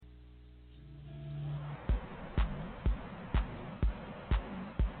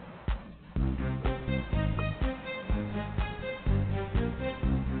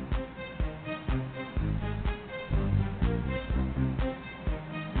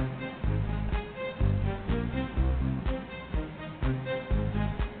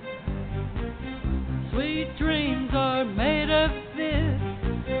Sweet dreams are made of this.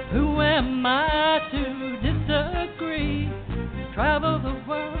 Who am I to disagree? Travel the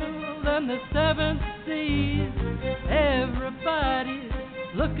world and the seven seas. Everybody's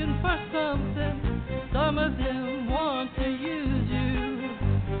looking for something. Some of them want to use you.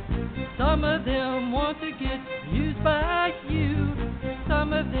 Some of them want to get used by you.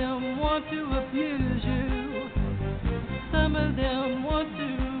 Some of them want to abuse you. Some of them want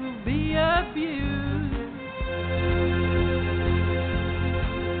to be abused.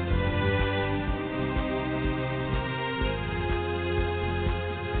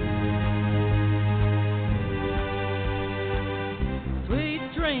 Sweet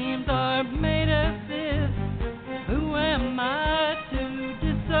dreams are made of this. Who am I to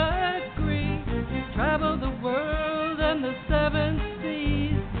disagree? Travel the world and the seven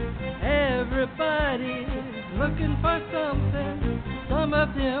seas. Everybody's looking for something. Some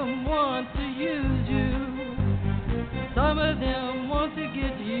of them want to use you. Some of them want to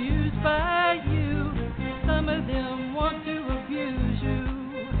get used by you. Some of them want to abuse you.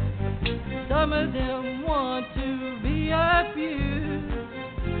 Some of them want to be abused.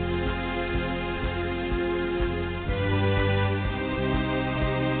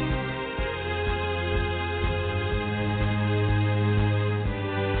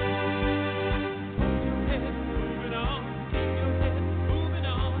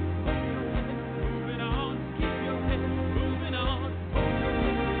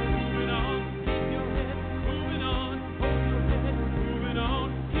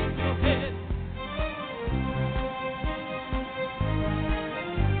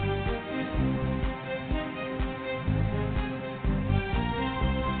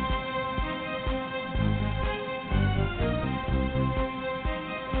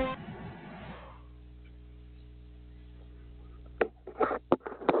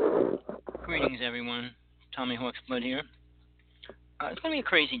 Greetings, everyone. Tommy Hawksblood here. It's going to be a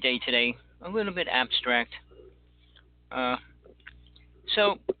crazy day today, a little bit abstract.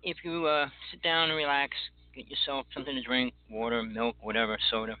 So, if you sit down and relax, get yourself something to drink, water, milk, whatever,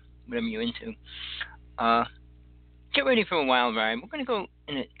 soda, whatever you're into, get ready for a wild ride. We're going to go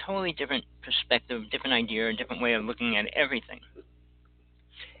in a totally different perspective, different idea, a different way of looking at everything.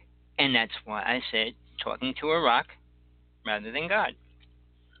 And that's why I said talking to a rock rather than God.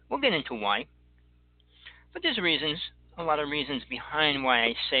 We'll get into why. But there's reasons, a lot of reasons behind why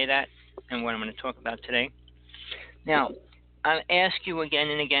I say that and what I'm going to talk about today. Now, I'll ask you again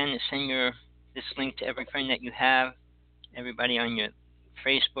and again to send this link to every friend that you have, everybody on your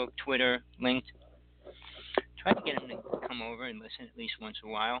Facebook, Twitter, linked. Try to get them to come over and listen at least once in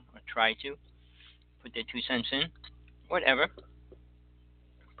a while, or try to. Put their 2 cents in, whatever.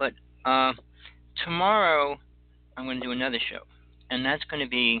 But tomorrow, I'm going to do another show. And that's going to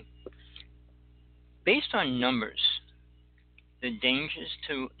be based on numbers, the dangers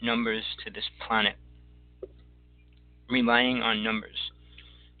to numbers to this planet, relying on numbers.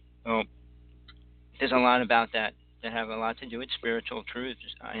 So there's a lot about that have a lot to do with spiritual truth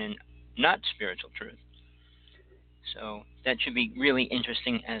and not spiritual truth. So that should be really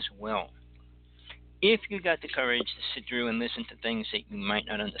interesting as well. If you got the courage to sit through and listen to things that you might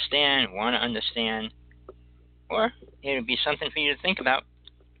not understand, want to understand, or it'll be something for you to think about.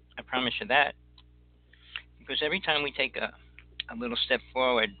 I promise you that. Because every time we take a little step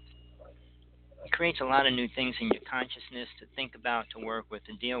forward, it creates a lot of new things in your consciousness to think about, to work with,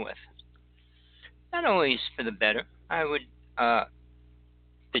 to deal with. Not always for the better. I would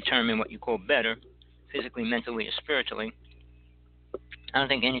determine what you call better, physically, mentally, or spiritually. I don't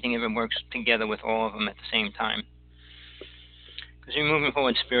think anything ever works together with all of them at the same time. Because you're moving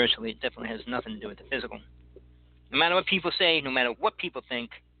forward spiritually, it definitely has nothing to do with the physical. No matter what people say, no matter what people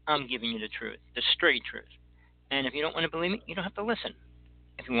think, I'm giving you the truth, the straight truth. And if you don't want to believe me, you don't have to listen.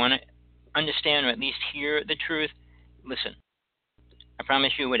 If you want to understand or at least hear the truth, listen. I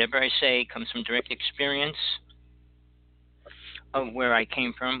promise you, whatever I say comes from direct experience of where I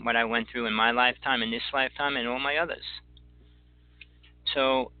came from, what I went through in my lifetime, in this lifetime, and all my others.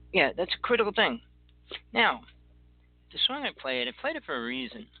 So, yeah, that's a critical thing. Now, the song I played for a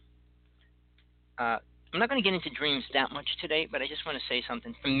reason. I'm not going to get into dreams that much today, but I just want to say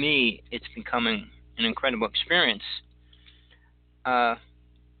something. For me, it's becoming an incredible experience.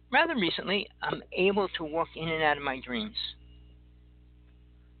 Rather recently, I'm able to walk in and out of my dreams,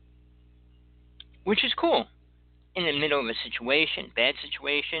 which is cool. In the middle of a situation, bad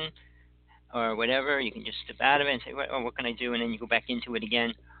situation, or whatever. You can just step out of it and say, "Oh, what can I do?" And then you go back into it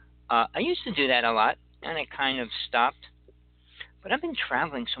again. I used to do that a lot, and I kind of stopped. But I've been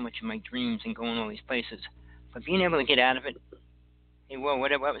traveling so much in my dreams and going all these places. But being able to get out of it, hey, whoa,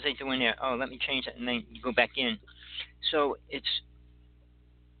 what was I doing there? Oh, let me change that, and then you go back in. So it's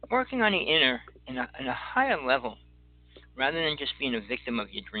working on the inner in a higher level, rather than just being a victim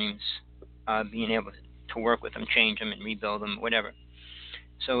of your dreams. Being able to work with them, change them, and rebuild them, whatever.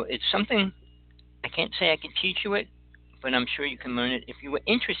 So it's something I can't say I can teach you it, but I'm sure you can learn it. If you were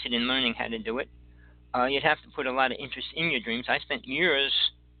interested in learning how to do it, you'd have to put a lot of interest in your dreams. I spent years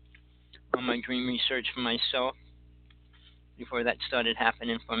on my dream research for myself before that started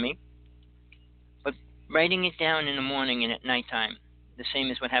happening for me. But writing it down in the morning and at nighttime, the same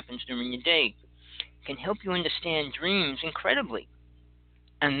as what happens during your day, can help you understand dreams incredibly.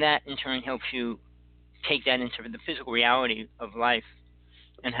 And that in turn helps you take that into the physical reality of life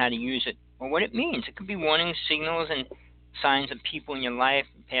and how to use it or what it means. It could be warning signals and signs of people in your life,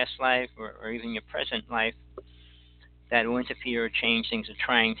 past life, or even your present life that will interfere or change things or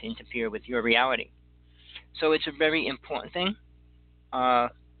trying to interfere with your reality. So it's a very important thing.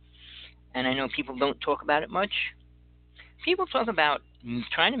 And I know people don't talk about it much. People talk about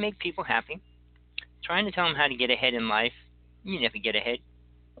trying to make people happy, trying to tell them how to get ahead in life. You never get ahead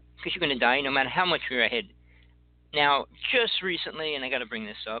because you're going to die no matter how much you're ahead. Now, just recently, and I got to bring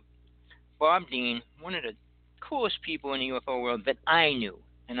this up, Bob Dean, one of the coolest people in the UFO world that I knew,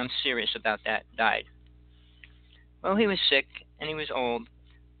 and I'm serious about that, died. Well, he was sick and he was old,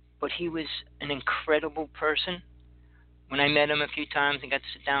 but he was an incredible person. When I met him a few times and got to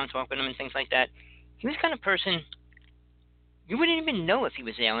sit down and talk with him and things like that, he was the kind of person you wouldn't even know if he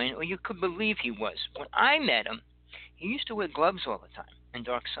was alien or you could believe he was. When I met him, he used to wear gloves all the time and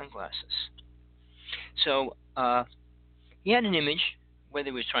dark sunglasses. So he had an image, whether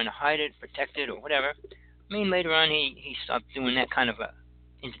he was trying to hide it, protect it, or whatever. I mean, later on he stopped doing that kind of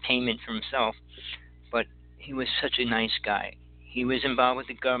entertainment for himself, but he was such a nice guy. He was involved with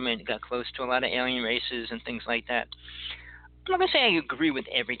the government, got close to a lot of alien races and things like that. I'm not going to say I agree with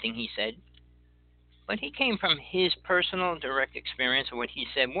everything he said, but he came from his personal direct experience of what he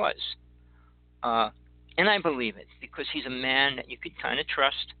said was. And I believe it because he's a man that you could kind of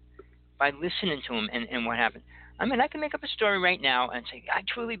trust by listening to him and what happened. I mean, I can make up a story right now and say, I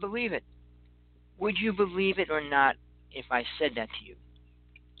truly believe it. Would you believe it or not if I said that to you?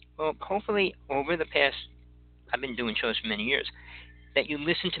 Well, hopefully over the past, I've been doing shows for many years, that you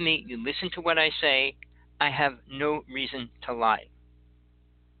listen to me, you listen to what I say. I have no reason to lie.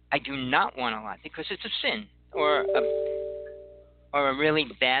 I do not want to lie because it's a sin or a really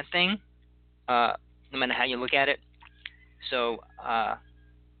bad thing, no matter how you look at it. So I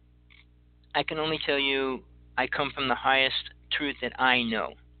can only tell you I come from the highest truth that I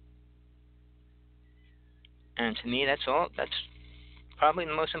know. And to me, that's all. That's probably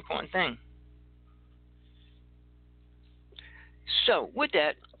the most important thing. So with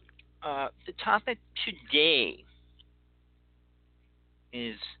that, the topic today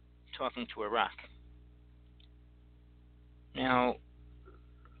is talking to a rock. Now,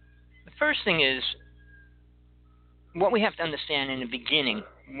 the first thing is what we have to understand in the beginning.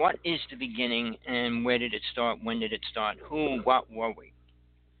 What is the beginning and where did it start? When did it start? Who, what were we?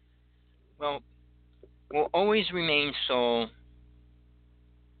 Well, we'll always remain soul.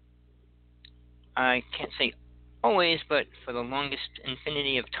 I can't say always, but for the longest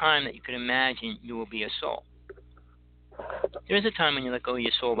infinity of time that you could imagine, you will be a soul. There is a time when you let go of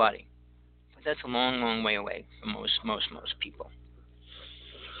your soul body, but that's a long, long way away for most people.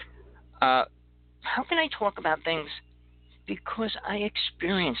 How can I talk about things? Because I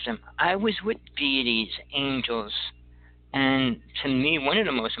experienced them. I was with deities, angels, and to me, one of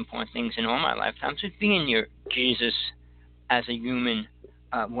the most important things in all my lifetimes was being near Jesus as a human,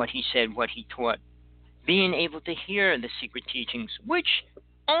 what he said, what he taught, being able to hear the secret teachings, which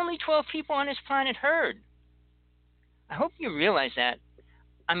only 12 people on this planet heard. I hope you realize that.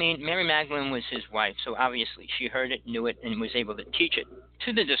 I mean, Mary Magdalene was his wife, so obviously she heard it, knew it, and was able to teach it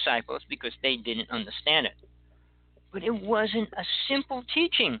to the disciples because they didn't understand it. But it wasn't a simple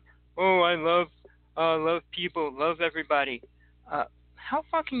teaching. Oh, I love people, love everybody. How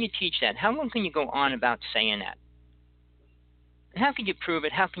far can you teach that? How long can you go on about saying that? And how can you prove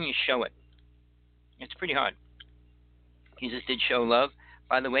it? How can you show it? It's pretty hard. Jesus did show love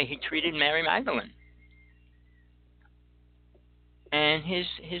by the way he treated Mary Magdalene and his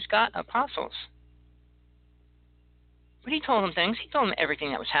God apostles. But he told them things. He told them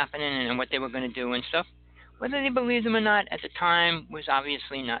everything that was happening and what they were going to do and stuff. Whether they believed him or not at the time was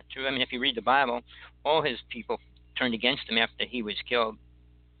obviously not true. I mean, if you read the Bible, all his people turned against him after he was killed.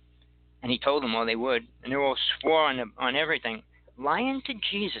 And he told them all they would, and they all swore on everything. Lying to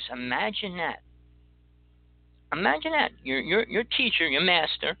Jesus. Imagine that. Imagine that. Your teacher, your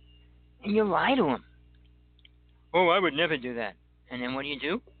master, and you lie to him. Oh, I would never do that. And then what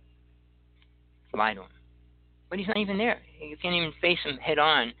do? Lie to him. But he's not even there. You can't even face him head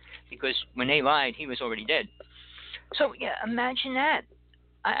on, because when they lied, he was already dead. So, yeah, imagine that.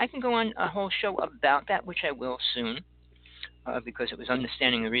 I can go on a whole show about that, which I will soon, because it was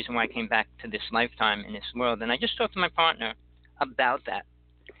understanding the reason why I came back to this lifetime in this world. And I just talked to my partner about that.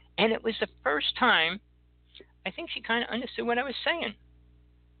 And it was the first time I think she kind of understood what I was saying.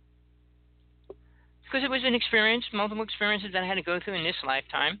 Because it was an experience, multiple experiences that I had to go through in this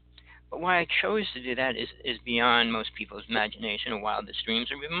lifetime. But why I chose to do that is beyond most people's imagination or wildest dreams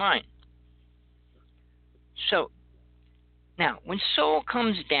or even mine. So, now, when soul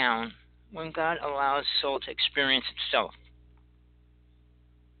comes down, when God allows soul to experience itself,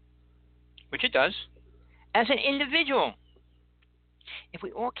 which it does, as an individual, if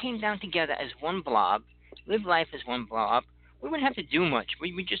we all came down together as one blob, live life as one blob, we wouldn't have to do much.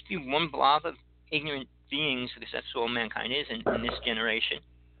 We would just be one blob of ignorant beings, because that's all mankind is in this generation.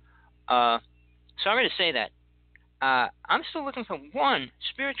 Sorry to say that. I'm still looking for one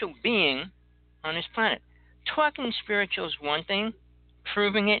spiritual being on this planet. Talking spiritual is one thing.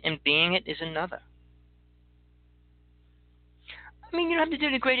 Proving it and being it is another. I mean, you don't have to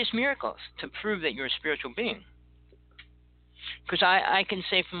do the greatest miracles to prove that you're a spiritual being. Because I can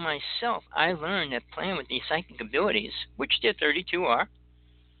say for myself, I learned that playing with these psychic abilities, which there 32 are.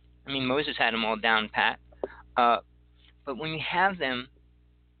 I mean, Moses had them all down pat. But when you have them,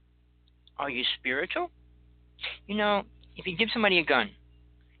 are you spiritual? You know, if you give somebody a gun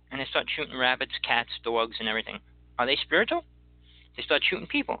and they start shooting rabbits, cats, dogs, and everything, are they spiritual? They start shooting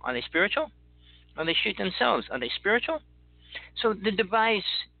people. Are they spiritual? Or they shoot themselves. Are they spiritual? So the device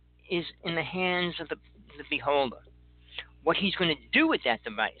is in the hands of the beholder. What he's going to do with that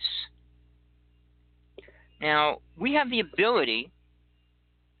device. Now, we have the ability,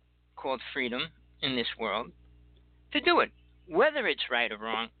 called freedom, in this world, to do it. Whether it's right or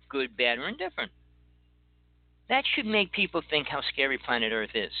wrong, good, bad, or indifferent. That should make people think how scary planet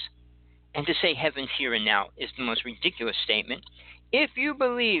Earth is. And to say heaven's here and now is the most ridiculous statement. If you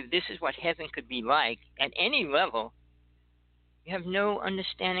believe this is what heaven could be like at any level, you have no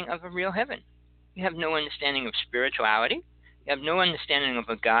understanding of a real heaven. You have no understanding of spirituality. You have no understanding of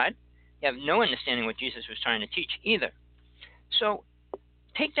a God. You have no understanding what Jesus was trying to teach either. So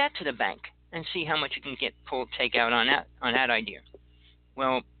take that to the bank and see how much you can take out on that idea.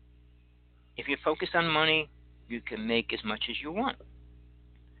 Well, if you're focused on money, you can make as much as you want.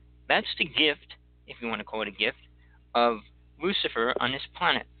 That's the gift, if you want to call it a gift, of Lucifer on this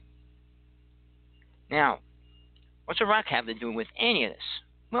planet. Now, what's a rock have to do with any of this?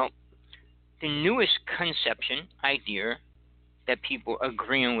 Well, the newest conception, idea, that people are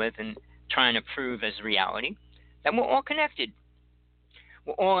agreeing with and trying to prove as reality, that we're all connected.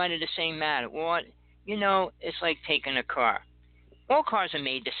 We're all out of the same matter. It's like taking a car. All cars are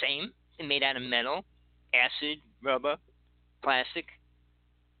made the same. They're made out of metal, acid, rubber, plastic,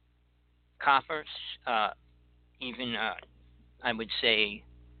 copper, even I would say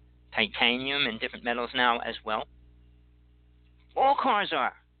titanium and different metals now as well. All cars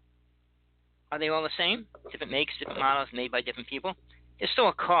are. Are they all the same? Different makes, different models, made by different people? It's still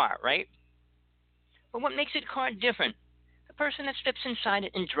a car, right? But what makes it a car different? The person that steps inside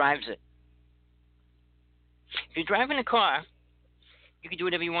it and drives it. If you're driving a car, you can do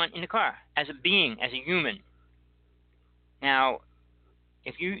whatever you want in the car, as a being, as a human. Now,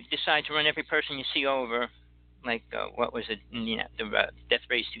 if you decide to run every person you see over, like, the Death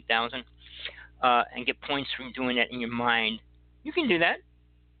Race 2000, and get points from doing that in your mind, you can do that.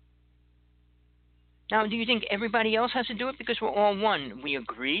 Now, do you think everybody else has to do it because we're all one? We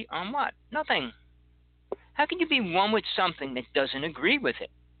agree on what? Nothing. How can you be one with something that doesn't agree with it?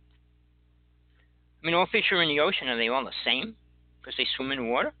 I mean, all fish are in the ocean. Are they all the same because they swim in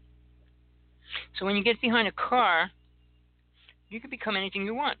water? So when you get behind a car, you can become anything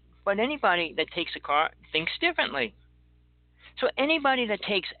you want. But anybody that takes a car thinks differently. So anybody that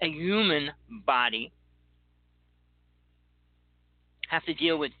takes a human body have to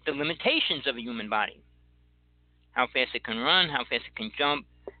deal with the limitations of a human body. How fast it can run, how fast it can jump,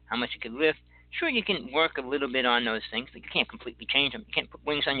 how much it can lift. Sure, you can work a little bit on those things, but you can't completely change them. You can't put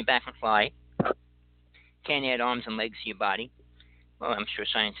wings on your back and fly. Can't add arms and legs to your body. Well, I'm sure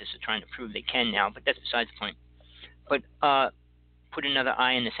scientists are trying to prove they can now, but that's besides the point. But put another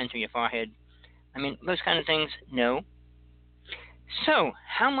eye in the center of your forehead. I mean, those kind of things, no. So,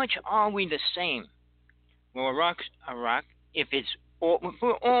 how much are we the same? Well, a rock, if it's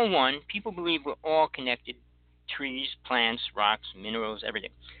we're all one. People believe we're all connected. Trees, plants, rocks, minerals,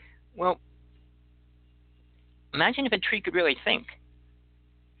 everything. Well, imagine if a tree could really think.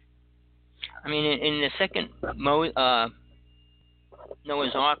 I mean, in the second Noah's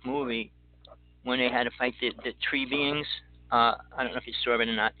Ark movie, when they had to fight the tree beings, I don't know if you saw it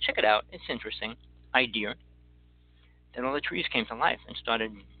or not. Check it out. It's interesting. Idea. That all the trees came to life and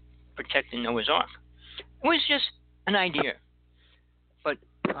started protecting Noah's Ark. It was just an idea. But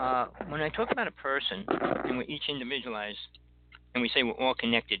when I talk about a person, and we're each individualized, and we say we're all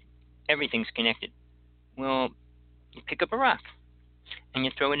connected, everything's connected. Well, you pick up a rock, and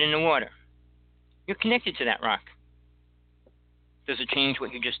you throw it in the water. You're connected to that rock. Does it change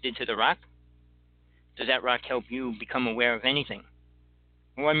what you just did to the rock? Does that rock help you become aware of anything?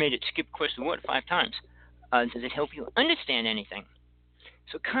 Well, I made it skip across the water 5 times. Does it help you understand anything?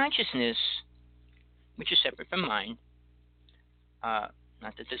 So consciousness, which is separate from mind, not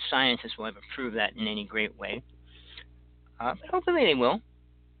that the scientists will ever prove that in any great way, but hopefully they will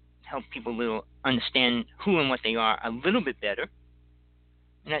help people understand who and what they are a little bit better.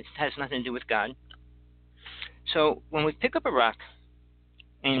 And that has nothing to do with God. So when we pick up a rock,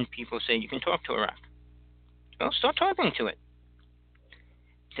 and people say you can talk to a rock, well, start talking to it.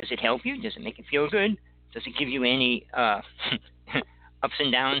 Does it help you? Does it make you feel good? Does it give you any ups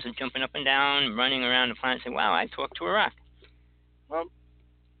and downs of jumping up and down, running around the planet and say, wow, I talked to a rock? Well,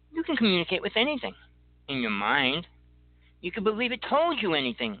 you can communicate with anything in your mind. You can believe it told you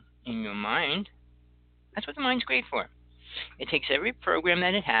anything in your mind. That's what the mind's great for. It takes every program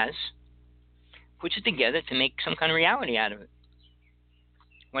that it has, puts it together to make some kind of reality out of it.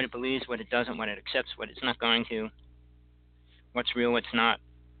 What it believes, what it doesn't, what it accepts, what it's not going to, what's real, what's not.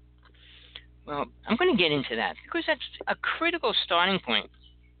 Well, I'm going to get into that because that's a critical starting point.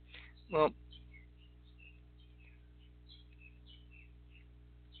 Well,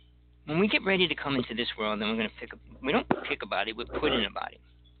 when we get ready to come into this world, then we don't pick a body, we're put in a body.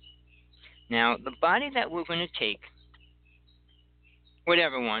 Now, the body that we're going to take,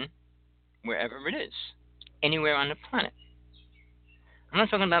 whatever one, wherever it is, anywhere on the planet. I'm not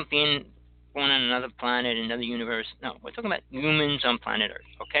talking about being born on another planet, another universe. No, we're talking about humans on planet Earth,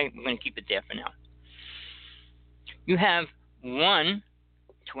 okay? We're going to keep it there for now. You have 1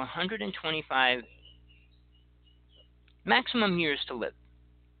 to 125 maximum years to live.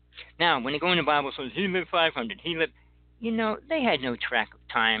 Now, when you go in the Bible, it says he lived 500, they had no track of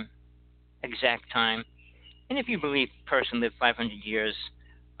time, exact time. And if you believe a person lived 500 years,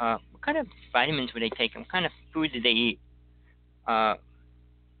 what kind of vitamins were they taking? What kind of food did they eat?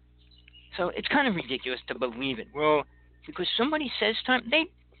 So it's kind of ridiculous to believe it. Well, because somebody says time,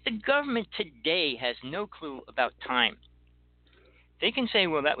 the government today has no clue about time. They can say,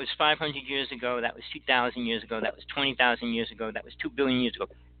 well, that was 500 years ago, that was 2,000 years ago, that was 20,000 years ago, that was 2 billion years ago.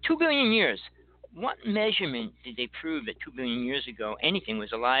 2 billion years. What measurement did they prove that 2 billion years ago anything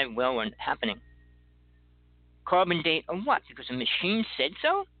was alive, well, and happening? Carbon date of what? Because a machine said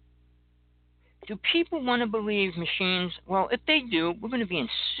so? Do people want to believe machines? Well, if they do, we're going to be in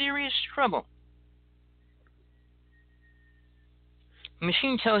serious trouble. A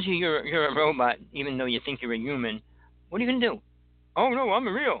machine tells you you're a robot, even though you think you're a human. What are you going to do? Oh, no, I'm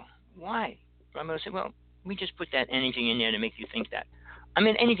real. Why? I'm going to say, well, we just put that energy in there to make you think that. I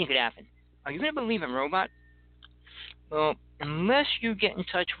mean, anything could happen. Are you going to believe in a robot? Well, unless you get in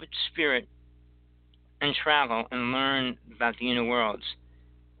touch with spirit and travel and learn about the inner worlds,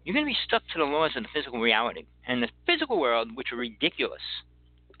 you're going to be stuck to the laws of the physical reality and the physical world, which are ridiculous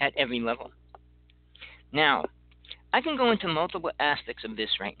at every level. Now, I can go into multiple aspects of this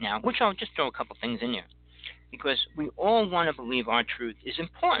right now, which I'll just throw a couple things in there, because we all want to believe our truth is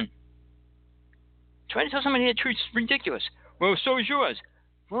important. Try to tell somebody the truth is ridiculous. Well, so is yours.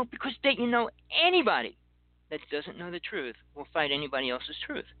 Well, because anybody that doesn't know the truth will fight anybody else's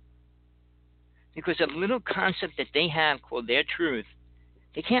truth. Because a little concept that they have called their truth,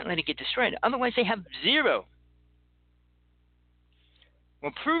 they can't let it get destroyed. Otherwise, they have zero.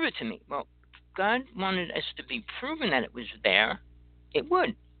 Well, prove it to me. Well, God wanted us to be proven that it was there. It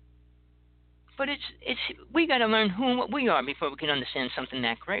would. But we got to learn who and what we are before we can understand something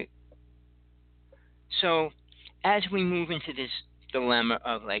that great. So, as we move into this dilemma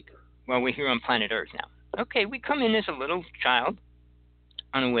of we're here on planet Earth now. Okay, we come in as a little child,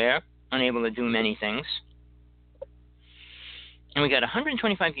 unaware, unable to do many things. And we got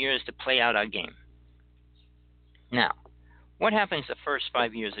 125 years to play out our game. Now, what happens the first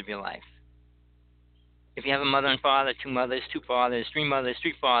 5 years of your life? If you have a mother and father, 2 mothers, 2 fathers, 3 mothers,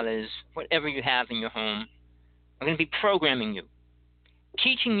 3 fathers, whatever you have in your home, are going to be programming you,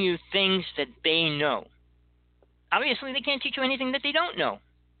 teaching you things that they know. Obviously, they can't teach you anything that they don't know.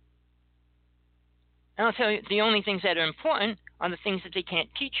 And I'll tell you, the only things that are important are the things that they can't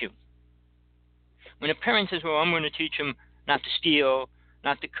teach you. When a parent says, well, I'm going to teach them not to steal,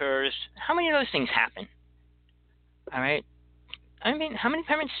 not to curse, how many of those things happen? All right? I mean, how many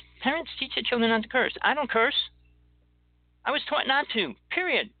parents teach their children not to curse? I don't curse. I was taught not to,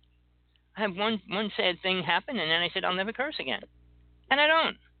 period. I had one sad thing happen, and then I said, I'll never curse again. And I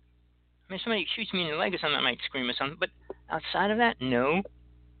don't. I mean, if somebody shoots me in the leg or something, I might scream or something, but outside of that, no.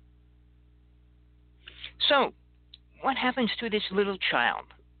 So, what happens to this little child?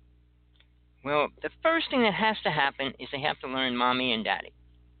 Well, the first thing that has to happen is they have to learn mommy and daddy.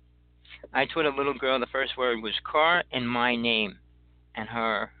 I taught a little girl the first word was car and my name, and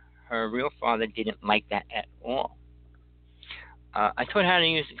her real father didn't like that at all. I taught her how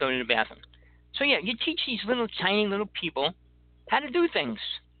to go to the bathroom. So yeah, you teach these little tiny little people how to do things.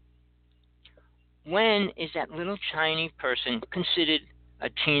 When is that little tiny person considered a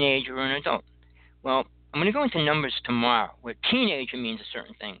teenager or an adult? Well, I'm going to go into numbers tomorrow, where teenager means a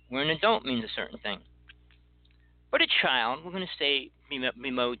certain thing, where an adult means a certain thing. But a child, we're going to say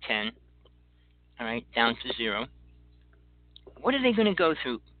below 10, all right, down to 0. What are they going to go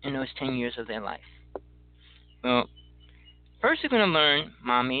through in those 10 years of their life? Well, first they're going to learn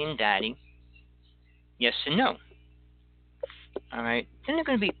mommy and daddy, yes and no. All right, then they're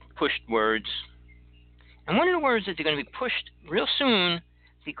going to be pushed words. And one of the words that they're going to be pushed real soon,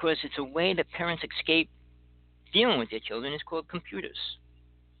 because it's a way that parents escape dealing with their children, is called computers.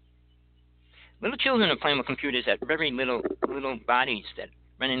 Little children are playing with computers at very little bodies that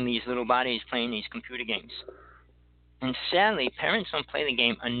run in these little bodies playing these computer games. And sadly, parents don't play the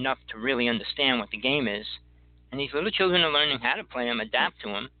game enough to really understand what the game is. And these little children are learning how to play them, adapt to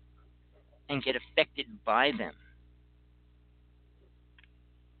them, and get affected by them.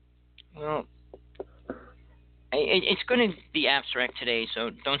 Well, it's going to be abstract today,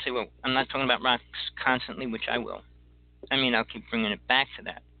 so don't say, well, I'm not talking about rocks constantly, which I will. I mean, I'll keep bringing it back to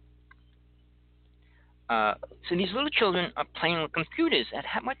that. So these little children are playing with computers at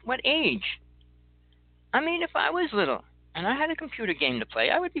what age? I mean, if I was little and I had a computer game to play,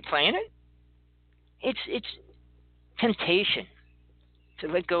 I would be playing it. It's temptation to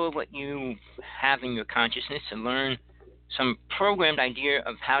let go of what you have in your consciousness, to learn some programmed idea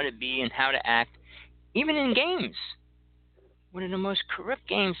of how to be and how to act, even in games. One of the most corrupt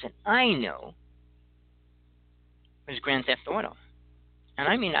games that I know was Grand Theft Auto. And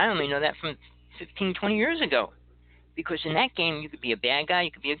I mean, I only know that from 15, 20 years ago. Because in that game, you could be a bad guy,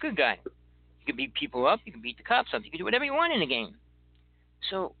 you could be a good guy. You could beat people up, you could beat the cops up, you could do whatever you want in the game.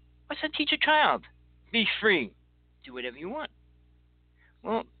 So, what's that teach a child? Be free. Do whatever you want.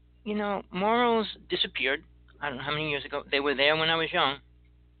 Well, you know, morals disappeared. I don't know how many years ago. They were there when I was young.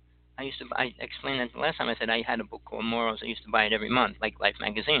 I explained that the last time I said I had a book called Morals. I used to buy it every month, like Life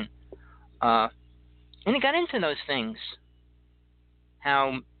magazine. And it got into those things.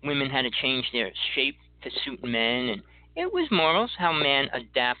 How women had to change their shape to suit men. And it was morals, how men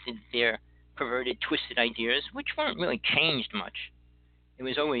adapted their perverted, twisted ideas, which weren't really changed much. It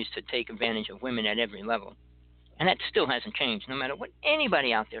was always to take advantage of women at every level. And that still hasn't changed, no matter what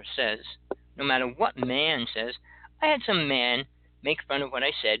anybody out there says, no matter what man says. I had some man make fun of what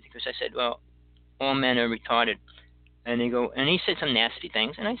I said, because I said, well, all men are retarded. And he said some nasty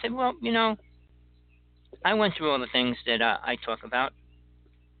things. And I said, well, you know, I went through all the things that I talk about.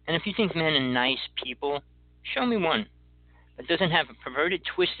 And if you think men are nice people, show me one that doesn't have a perverted,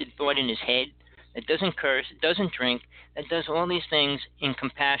 twisted thought in his head, that doesn't curse, that doesn't drink, that does all these things in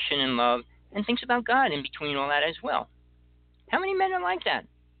compassion and love, and thinks about God in between all that as well. How many men are like that?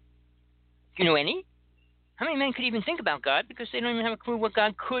 Do you know any? How many men could even think about God because they don't even have a clue what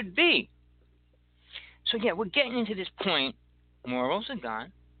God could be? So yeah, we're getting into this point. Morals are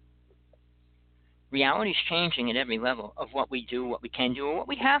gone. Reality is changing at every level of what we do, what we can do, or what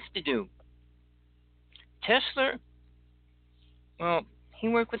we have to do. Tesla, well, he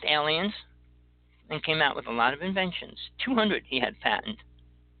worked with aliens and came out with a lot of inventions. 200 he had patented.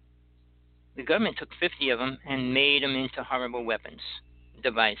 The government took 50 of them and made them into horrible weapons,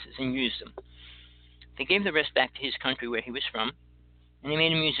 devices, and used them. They gave the rest back to his country where he was from, and they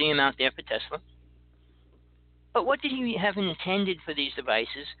made a museum out there for Tesla. But what did he have intended for these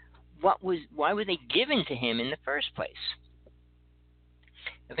devices? Why were they given to him in the first place?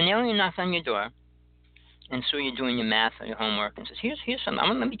 If an alien knocked on your door and saw you doing your math or your homework and says, here's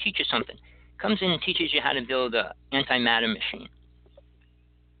something, let me teach you something. Comes in and teaches you how to build an antimatter machine.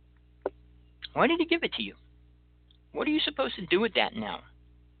 Why did he give it to you? What are you supposed to do with that now?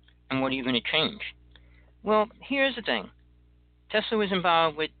 And what are you going to change? Well, here's the thing. Tesla was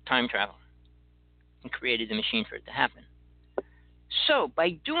involved with time travel. and created the machine for it to happen. So,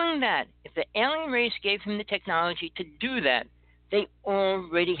 by doing that, if the alien race gave him the technology to do that, they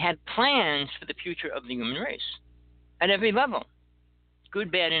already had plans for the future of the human race at every level, good,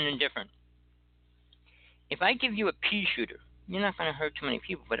 bad, and indifferent. If I give you a pea shooter, you're not going to hurt too many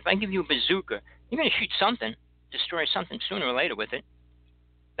people, but if I give you a bazooka, you're going to shoot something, destroy something sooner or later with it.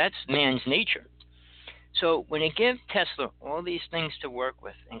 That's man's nature. So when they give Tesla all these things to work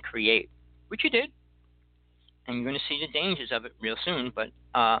with and create, which he did, and you're going to see the dangers of it real soon, but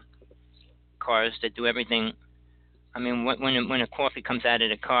cars that do everything. I mean, when a coffee comes out of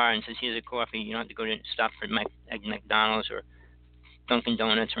the car and says, here's a coffee, you don't have to go to stop for McDonald's or Dunkin'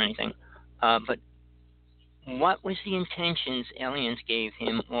 Donuts or anything. But what was the intentions aliens gave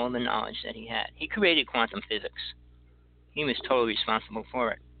him all the knowledge that he had? He created quantum physics. He was totally responsible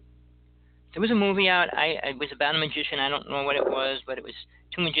for it. There was a movie out. It was about a magician. I don't know what it was, but it was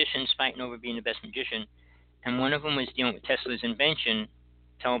two magicians fighting over being the best magician. And one of them was dealing with Tesla's invention,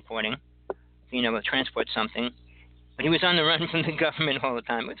 teleporting, being able to transport something. But he was on the run from the government all the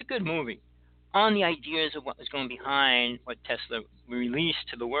time. It's a good movie on the ideas of what was going behind what Tesla released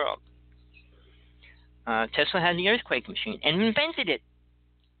to the world. Tesla had the earthquake machine and invented it.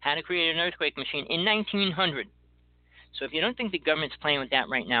 How to create an earthquake machine in 1900. So if you don't think the government's playing with that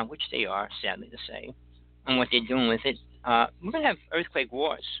right now, which they are, sadly to say, and what they're doing with it, we're going to have earthquake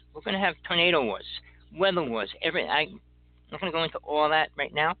wars. We're going to have tornado wars, weather wars. I'm not going to go into all that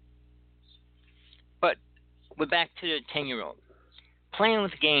right now. But we're back to the 10-year-old. Playing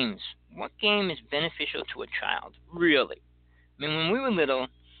with games. What game is beneficial to a child? Really? I mean, when we were little,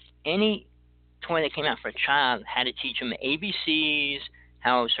 any toy that came out for a child had to teach them ABCs,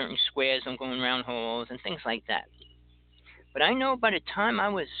 how certain squares don't go in round holes, and things like that. But I know by the time I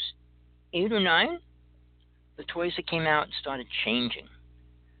was 8 or 9, the toys that came out started changing.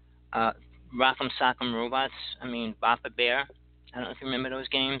 Rock'em Sock'em Robots, Boppa Bear. I don't know if you remember those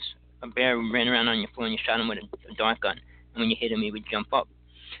games. A bear ran around on your floor and you shot him with a dart gun. And when you hit him, he would jump up.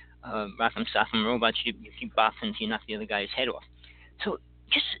 Rock'em Sock'em Robots, you keep boxing until you knock the other guy's head off. So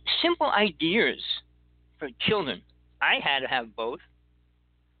just simple ideas for children. I had to have both.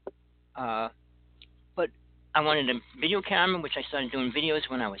 But I wanted a video camera, which I started doing videos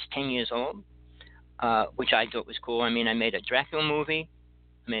when I was 10 years old, which I thought was cool. I made a Dracula movie.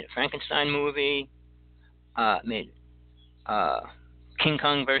 I made a Frankenstein movie. Made King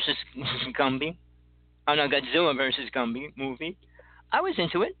Kong versus Gumby. Oh no, Godzilla versus Gumby movie. I was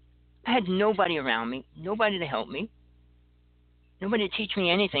into it. I had nobody around me, nobody to help me, nobody to teach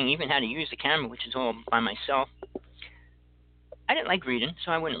me anything, even how to use the camera, which is all by myself. I didn't like reading,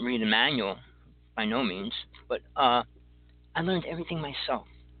 so I wouldn't read a manual, by no means, but I learned everything myself.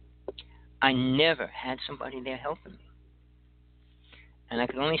 I never had somebody there helping me. And I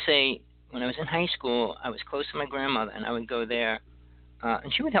could only say, when I was in high school, I was close to my grandmother, and I would go there,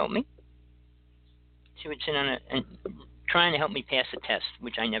 and she would help me. She would sit on it and trying to help me pass a test,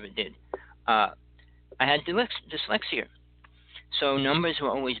 which I never did. I had dyslexia, so numbers were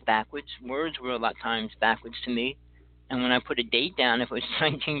always backwards. Words were a lot of times backwards to me. And when I put a date down, if it was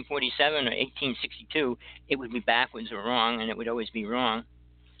 1947 or 1862, it would be backwards or wrong, and it would always be wrong.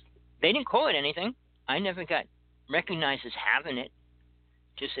 They didn't call it anything. I never got recognized as having it,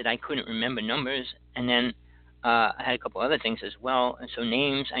 just that I couldn't remember numbers. And then I had a couple other things as well. And so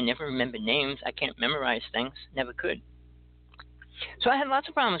names, I never remembered names. I can't memorize things, never could. So I had lots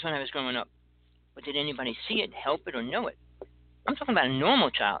of problems when I was growing up. But did anybody see it, help it, or know it? I'm talking about a normal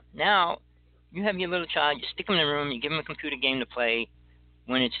child. Now, you have your little child, you stick them in a room, you give them a computer game to play.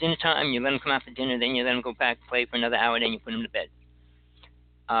 When it's dinner time, you let them come out for dinner, then you let them go back, play for another hour, then you put them to bed.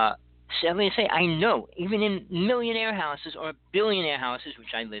 Sadly to say, I know, even in millionaire houses or billionaire houses,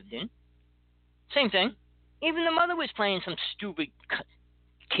 which I lived in, same thing. Even the mother was playing some stupid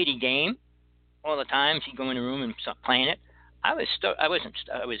kiddie game all the time. She'd go in the room and start playing it. I was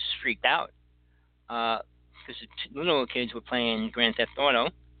freaked out because the little kids were playing Grand Theft Auto,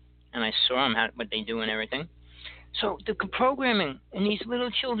 and I saw them what they do and everything. So the programming in these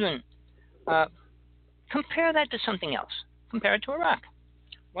little children, compare that to something else. Compare it to a rock.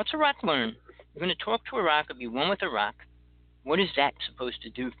 What's a rock learn? You're going to talk to a rock or be one with a rock. What is that supposed to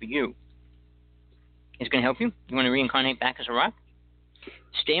do for you? Is it going to help you? You want to reincarnate back as a rock?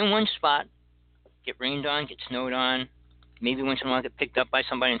 Stay in one spot, get rained on, get snowed on, maybe once in a while get picked up by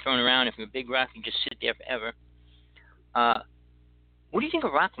somebody and thrown around. If you're a big rock, you just sit there forever. What do you think a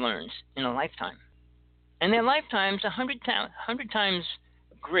rock learns in a lifetime? And their lifetime's 100 times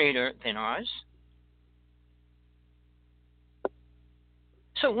greater than ours.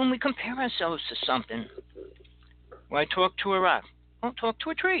 So when we compare ourselves to something, well, I talk to a rock. Well, talk to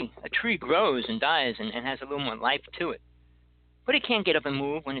a tree. A tree grows and dies and has a little more life to it. But it can't get up and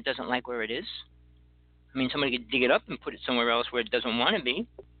move when it doesn't like where it is. I mean, somebody could dig it up and put it somewhere else where it doesn't want to be.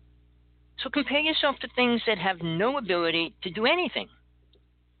 So compare yourself to things that have no ability to do anything.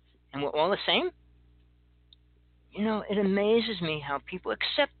 And we're all the same? You know, it amazes me how people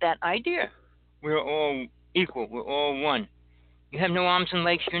accept that idea. We're all equal. We're all one. You have no arms and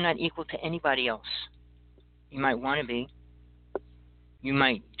legs. You're not equal to anybody else. You might want to be. You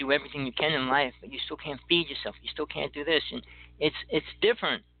might do everything you can in life, but you still can't feed yourself. You still can't do this. And it's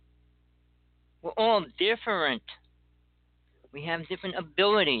different. We're all different. We have different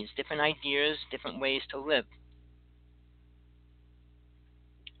abilities, different ideas, different ways to live.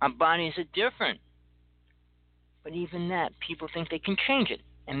 Our bodies are different. But even that, people think they can change it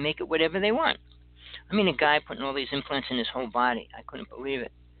and make it whatever they want. I mean, a guy putting all these implants in his whole body. I couldn't believe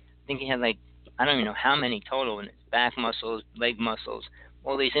it. I think he had I don't even know how many total in his back muscles, leg muscles,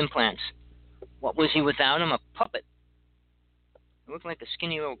 all these implants. What was he without him? A puppet. He looked like a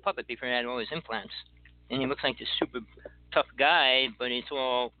skinny little puppet before he had all his implants. And he looks like this super tough guy, but it's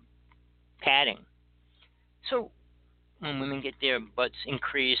all padding. So when women get their butts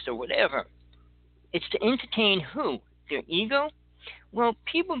increased or whatever, it's to entertain who? Their ego? Well,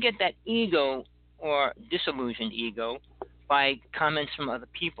 people get that ego or disillusioned ego by comments from other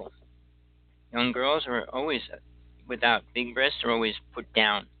people. Young girls are always, without big breasts, are always put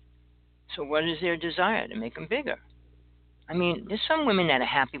down. So what is their desire? To make them bigger. I mean, there's some women that are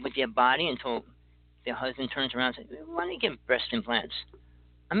happy with their body until their husband turns around and says, why don't you get breast implants?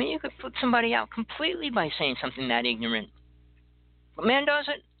 I mean, you could put somebody out completely by saying something that ignorant. But man does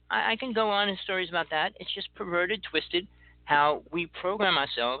it. I can go on in stories about that. It's just perverted, twisted, how we program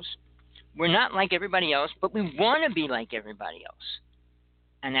ourselves. We're not like everybody else, but we want to be like everybody else.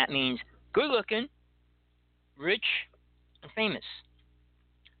 And that means good looking, rich, and famous.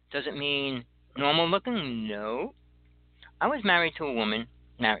 Does it mean normal looking? No. I was married to a woman.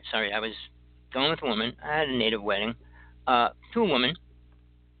 I was going with a woman. I had a native wedding to a woman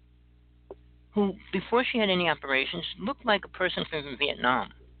who, before she had any operations, looked like a person from Vietnam.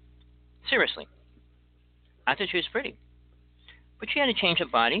 Seriously. I thought she was pretty. But she had to change her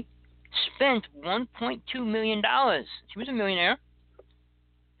body. Spent $1.2 million. She was a millionaire.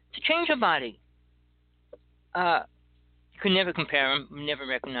 To change her body. You could never compare them. Never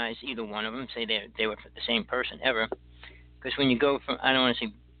recognize either one of them. Say they were the same person ever. Because when you go from, I don't want to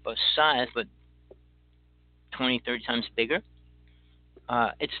say both size, but 20, 30 times bigger,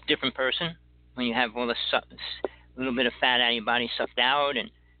 it's a different person. When you have all the little bit of fat out of your body sucked out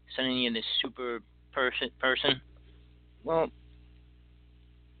and suddenly you're this super person. Well,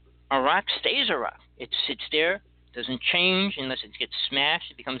 a rock stays a rock. It sits there, doesn't change unless it gets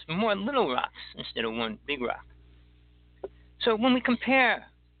smashed. It becomes more little rocks instead of one big rock. So when we compare,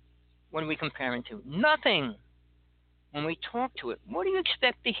 what are we comparing to? Nothing. When we talk to it, what do you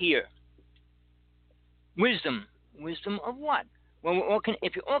expect to hear? Wisdom. Wisdom of what? Well,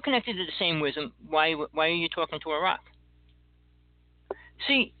 if you're all connected to the same wisdom, why are you talking to a rock?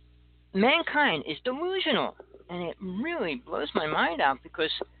 See, mankind is delusional, and it really blows my mind out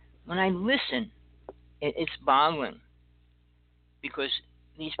because when I listen, it's boggling. Because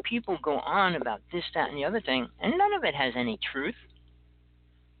these people go on about this, that, and the other thing, and none of it has any truth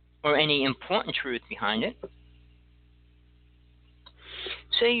or any important truth behind it.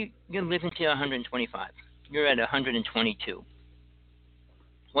 Say you're living to 125. You're at 122.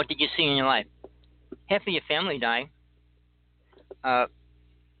 What did you see in your life? Half of your family die.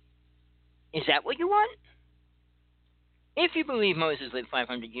 Is that what you want? If you believe Moses lived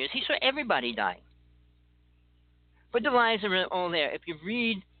 500 years, he saw everybody die. But the lies are all there. If you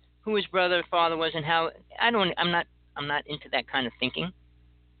read who his brother, father was, and how, I'm not into that kind of thinking.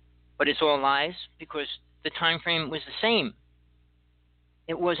 But it's all lies because the time frame was the same.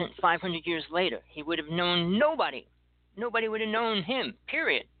 It wasn't 500 years later. He would have known nobody. Nobody would have known him,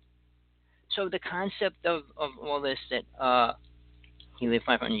 period. So the concept of all this that he lived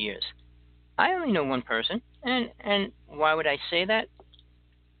 500 years. I only know one person. And why would I say that?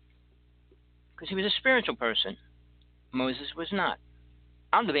 Because he was a spiritual person. Moses was not.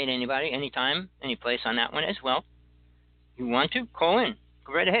 I'll debate anybody, anytime, any place on that one as well. You want to? Call in.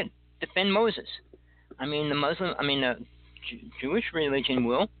 Go right ahead. Defend Moses. I mean, the Jewish religion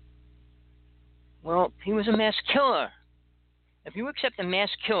will. Well, he was a mass killer. If you accept a mass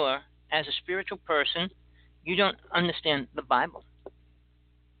killer as a spiritual person, you don't understand the Bible.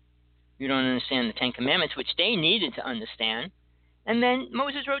 You don't understand the Ten Commandments, which they needed to understand. And then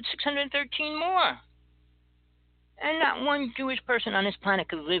Moses wrote 613 more. And not one Jewish person on this planet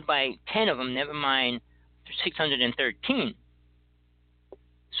could live by 10 of them, never mind 613.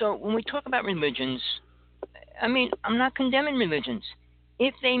 So when we talk about religions, I mean, I'm not condemning religions.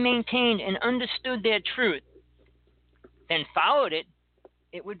 If they maintained and understood their truth, then followed it,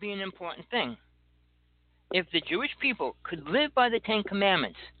 it would be an important thing. If the Jewish people could live by the Ten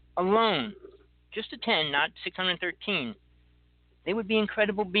Commandments alone, just the 10, not 613, they would be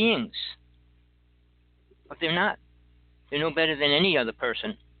incredible beings. But they're not. They're no better than any other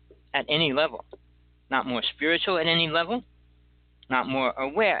person at any level. Not more spiritual at any level, not more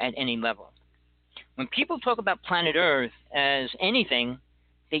aware at any level. When people talk about planet Earth as anything,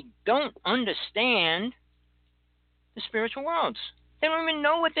 they don't understand the spiritual worlds. They don't even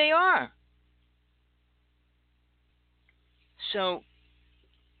know what they are. So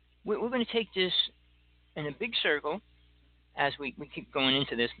we're going to take this in a big circle as we keep going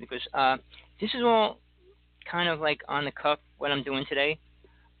into this, because this is all kind of like on the cuff what I'm doing today.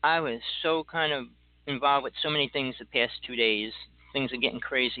 I was so kind of involved with so many things the past 2 days. Things are getting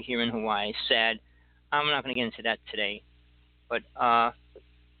crazy here in Hawaii. Sad. I'm not going to get into that today. But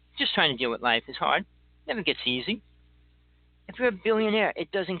just trying to deal with life is hard. Never gets easy. If you're a billionaire,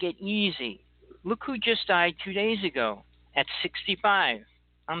 it doesn't get easy. Look who just died 2 days ago at 65.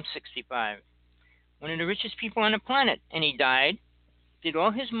 I'm 65. One of the richest people on the planet, and he died. Did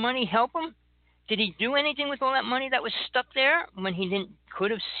all his money help him? Did he do anything with all that money that was stuck there when he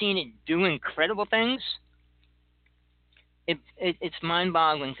could have seen it do incredible things? It's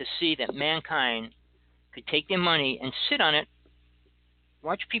mind-boggling to see that mankind could take their money and sit on it,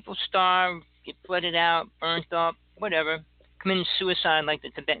 watch people starve, get flooded out, burnt up, whatever, committing suicide like the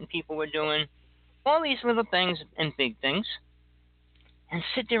Tibetan people were doing, all these little things and big things, and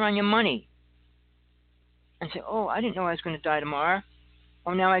sit there on your money and say, oh, I didn't know I was going to die tomorrow.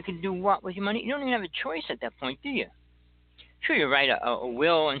 Oh, now I can do what with your money? You don't even have a choice at that point, do you? Sure, you write a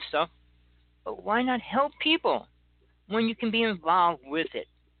will and stuff, but why not help people when you can be involved with it?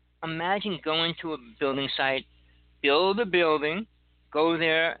 Imagine going to a building site, build a building, go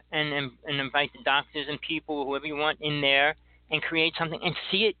there and invite the doctors and people, whoever you want in there, and create something and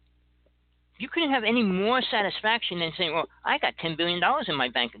see it. You couldn't have any more satisfaction than saying, well, I got $10 billion in my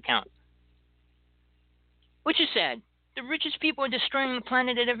bank account. Which is sad. The richest people are destroying the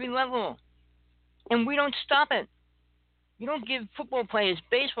planet at every level. And we don't stop it. You don't give football players,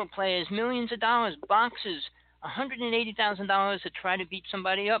 baseball players, millions of dollars, boxers, $180,000 to try to beat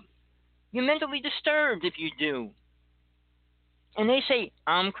somebody up. You're mentally disturbed if you do. And they say,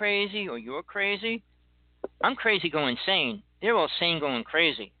 I'm crazy or you're crazy. I'm crazy going sane. They're all sane going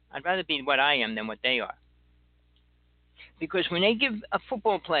crazy. I'd rather be what I am than what they are. Because when they give a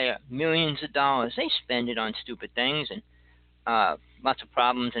football player millions of dollars, they spend it on stupid things and lots of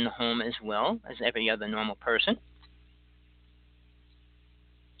problems in the home as well as every other normal person.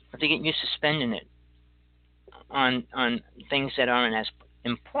 But they get used to spending it on things that aren't as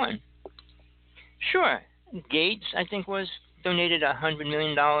important. Sure, Gates, I think, donated $100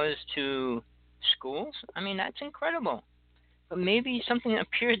 million to schools. I mean, that's incredible. But maybe something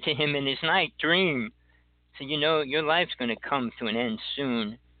appeared to him in his night dream. So, your life's going to come to an end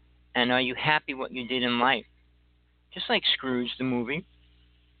soon. And are you happy what you did in life? Just like Scrooge, the movie.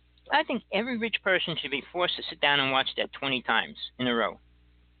 I think every rich person should be forced to sit down and watch that 20 times in a row.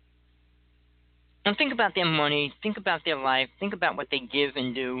 And think about their money, think about their life, think about what they give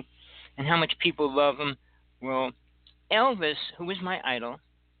and do, and how much people love them. Well, Elvis, who was my idol,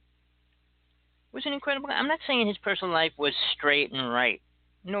 was an incredible guy. I'm not saying his personal life was straight and right.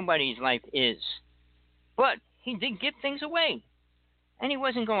 Nobody's life is. But he did give things away. And he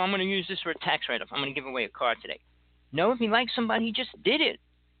wasn't going, I'm going to use this for a tax write-off. I'm going to give away a car today. No, if he liked somebody, he just did it.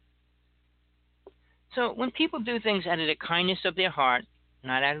 So when people do things out of the kindness of their heart,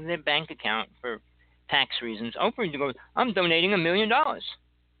 not out of their bank account for tax reasons, Oprah goes, I'm donating $1 million.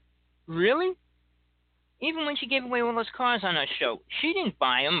 Really? Even when she gave away all those cars on her show, she didn't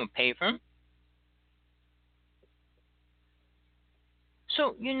buy them or pay for them.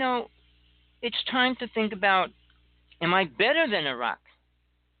 So, it's time to think about, am I better than a rock?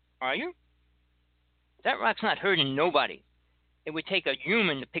 Are you? That rock's not hurting nobody. It would take a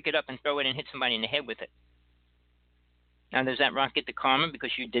human to pick it up and throw it and hit somebody in the head with it. Now, does that rock get the karma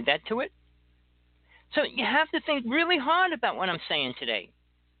because you did that to it? So you have to think really hard about what I'm saying today.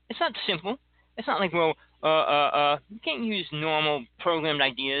 It's not simple. It's not like, well, you can't use normal programmed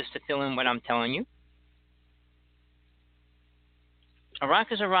ideas to fill in what I'm telling you. A rock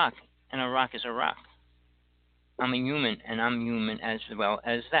is a rock, and a rock is a rock. I'm a human, and I'm human as well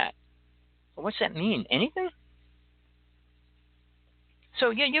as that. But what's that mean? Anything?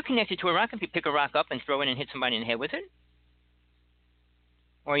 So, yeah, you're connected to a rock if you pick a rock up and throw it and hit somebody in the head with it.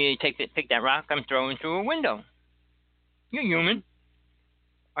 Or you pick that rock and throw it through a window. You're human.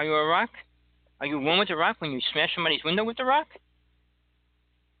 Are you a rock? Are you one with the rock when you smash somebody's window with the rock?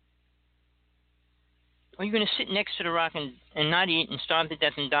 Or are you going to sit next to the rock and not eat and starve to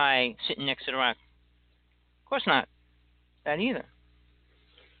death and die sitting next to the rock? Of course not. That either.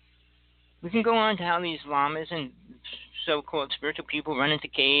 We can go on to how these lamas and so-called spiritual people run into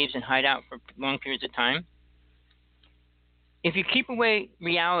caves and hide out for long periods of time. If you keep away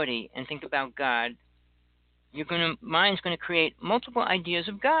reality and think about God, mind's going to create multiple ideas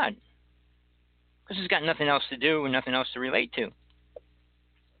of God, because it's got nothing else to do and nothing else to relate to.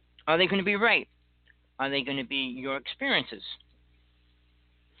 Are they going to be right? Are they going to be your experiences?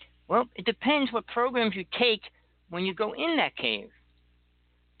 Well, it depends what programs you take when you go in that cave.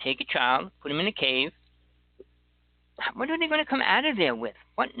 Take a child, put him in a cave. What are they going to come out of there with?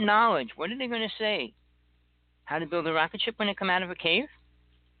 What knowledge? What are they going to say? How to build a rocket ship when they come out of a cave?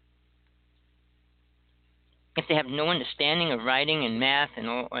 If they have no understanding of writing and math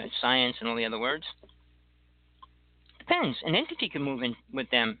and science and all the other words? Depends. An entity can move in with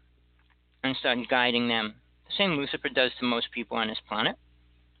them and start guiding them. The same Lucifer does to most people on this planet.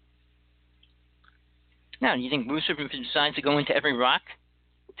 Now, do you think Lucifer decides to go into every rock?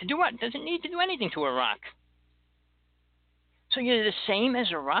 To do what? Doesn't need to do anything to a rock. So you're the same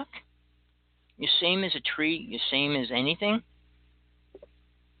as a rock? You're same as a tree? You're same as anything?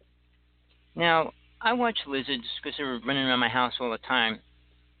 Now, I watch lizards because they're running around my house all the time.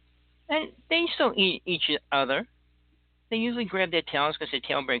 And they still eat each other. They usually grab their tails because their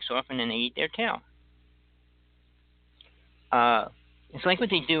tail breaks off and then they eat their tail. It's like what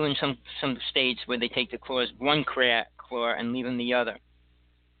they do in some states where they take the claws, one claw and leave him the other,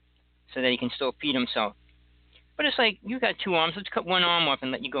 so that he can still feed himself. But it's like, you got two arms, let's cut one arm off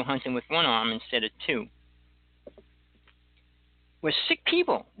and let you go hunting with one arm instead of two. We're sick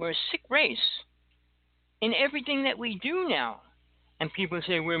people. We're a sick race in everything that we do now. And people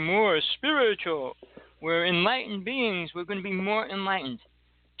say we're more spiritual. We're enlightened beings. We're going to be more enlightened.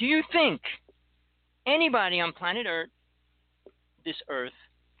 Do you think anybody on planet Earth, this Earth,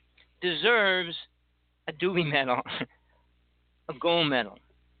 deserves a Dewey Medal, a gold medal,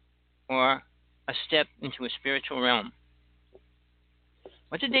 or a step into a spiritual realm?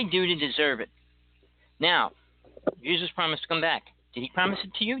 What did they do to deserve it? Now, Jesus promised to come back. Did he promise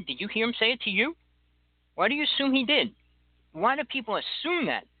it to you? Did you hear him say it to you? Why do you assume he did? Why do people assume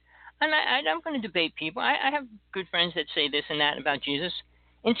that? And I'm going to debate people. I have good friends that say this and that about Jesus.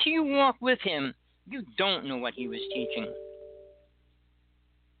 Until you walk with him, you don't know what he was teaching.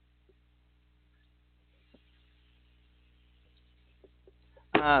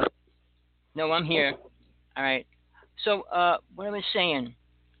 No, I'm here. All right. So what I was saying,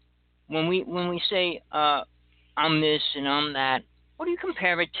 when we say I'm this and I'm that, what do you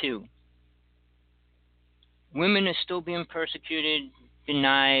compare it to? Women are still being persecuted,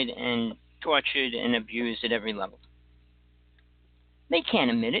 denied, and tortured and abused at every level. They can't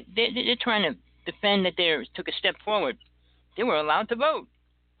admit it. They're trying to defend that they took a step forward. They were allowed to vote.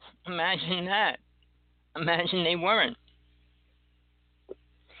 Imagine that. Imagine they weren't.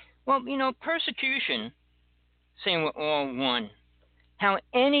 Well, persecution, saying we're all one. How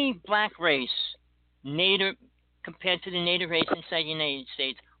any black race, native, compared to the native race inside the United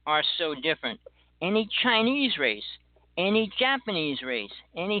States, are so different. Any Chinese race, any Japanese race,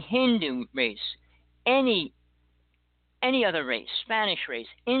 any Hindu race, any other race, Spanish race,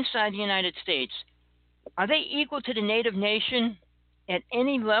 inside the United States, are they equal to the native nation at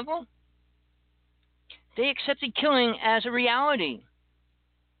any level? They accepted killing as a reality.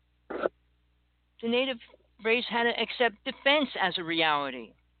 The native race had to accept defense as a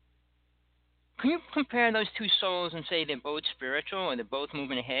reality. Can you compare those two souls and say they're both spiritual or they're both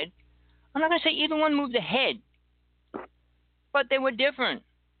moving ahead? I'm not going to say either one moved ahead, but they were different.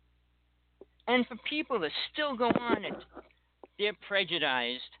 And for people that still go on and they're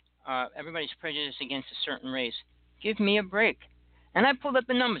prejudiced, everybody's prejudiced against a certain race, give me a break. And I pulled up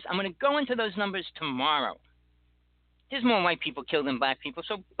the numbers. I'm going to go into those numbers tomorrow. There's more white people killed than black people,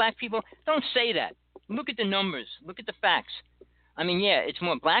 so black people, don't say that. Look at the numbers. Look at the facts. I mean, yeah, it's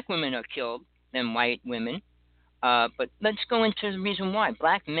more black women are killed than white women. But let's go into the reason why.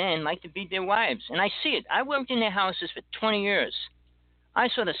 Black men like to beat their wives, and I see it. I worked in their houses for 20 years. I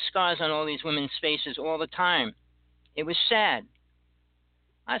saw the scars on all these women's faces all the time. It was sad.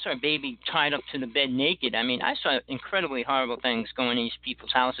 I saw a baby tied up to the bed naked. I mean, I saw incredibly horrible things going in these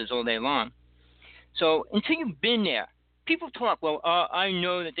people's houses all day long. So until you've been there, people talk, well, I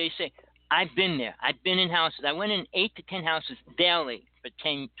know that they say, I've been there. I've been in houses. I went in 8 to 10 houses daily for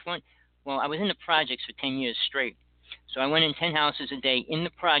 10, 20. Well, I was in the projects for 10 years straight. So I went in 10 houses a day in the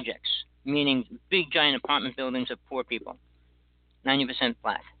projects, meaning big, giant apartment buildings of poor people. 90%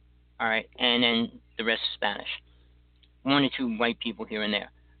 black. All right, and then the rest Spanish. One or two white people here and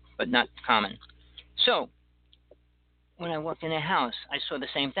there, but not common. So when I walked in their house, I saw the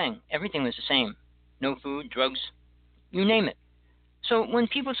same thing. Everything was the same. No food, drugs, you name it. So when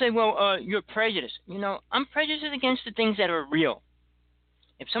people say, well, you're prejudiced, I'm prejudiced against the things that are real.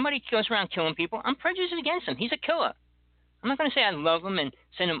 If somebody goes around killing people, I'm prejudiced against him. He's a killer. I'm not going to say I love him and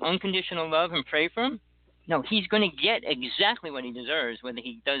send him unconditional love and pray for him. No, he's going to get exactly what he deserves, whether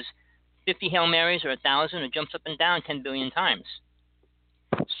he does 50 Hail Marys or 1,000 or jumps up and down 10 billion times.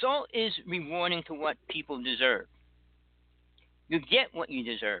 Soul is rewarding to what people deserve. You get what you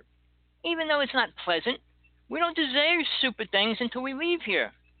deserve. Even though it's not pleasant, we don't deserve super things until we leave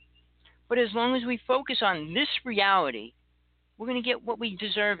here. But as long as we focus on this reality, we're going to get what we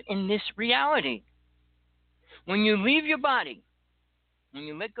deserve in this reality. When you leave your body, when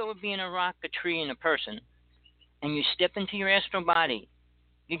you let go of being a rock, a tree, and a person, and you step into your astral body,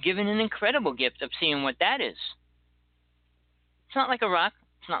 you're given an incredible gift of seeing what that is. It's not like a rock.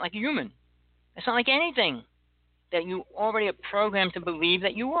 It's not like a human. It's not like anything that you already are programmed to believe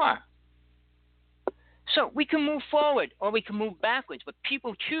that you are. So we can move forward or we can move backwards, but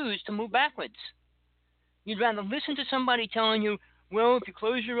people choose to move backwards. You'd rather listen to somebody telling you, well, if you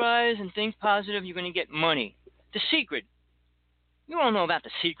close your eyes and think positive, you're going to get money. The Secret. You all know about The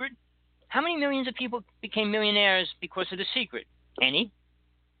Secret. How many millions of people became millionaires because of The Secret? Any?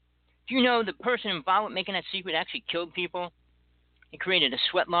 Do you know the person involved with making that secret actually killed people? He created a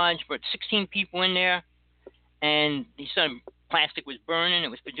sweat lodge, brought 16 people in there, and he started, plastic was burning, it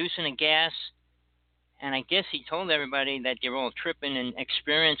was producing a gas, and I guess he told everybody that they're all tripping and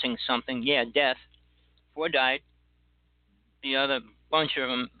experiencing something. Yeah, death. 4 died. The other bunch of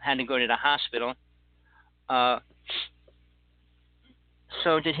them had to go to the hospital.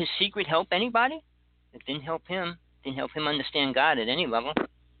 So did his secret help anybody? It didn't help him. It didn't help him understand God at any level.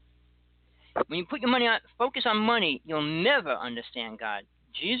 When you put your money on, focus on money, you'll never understand God.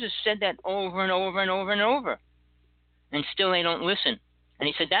 Jesus said that over and over and over and over. And still they don't listen. And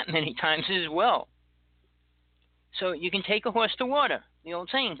he said that many times as well. So you can take a horse to water, the old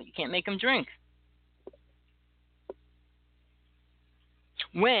saying, but you can't make him drink.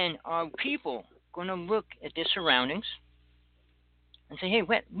 When are people going to look at their surroundings and say, hey,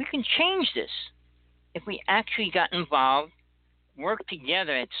 wait, we can change this if we actually got involved, work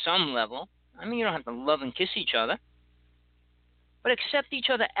together at some level? I mean, you don't have to love and kiss each other, but accept each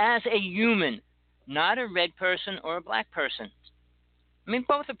other as a human, not a red person or a black person. I mean,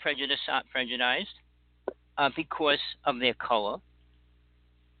 both are prejudiced because of their color.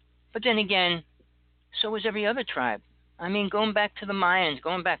 But then again, so was every other tribe. I mean, going back to the Mayans,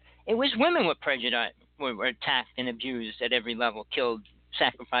 it was women were prejudiced, were attacked and abused at every level, killed,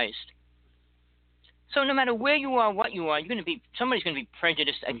 sacrificed. So no matter where you are, what you are, somebody's going to be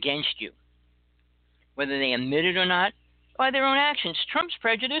prejudiced against you, whether they admit it or not, by their own actions. Trump's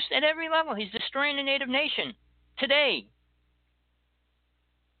prejudiced at every level. He's destroying the Native nation today.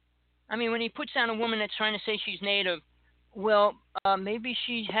 I mean, when he puts down a woman that's trying to say she's Native, well, maybe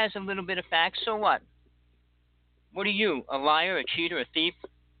she has a little bit of facts. So what? What are you, a liar, a cheater, a thief?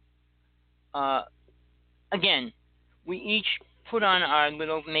 Again, we each put on our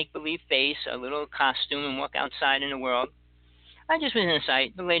little make-believe face, a little costume, and walk outside in the world. I just was in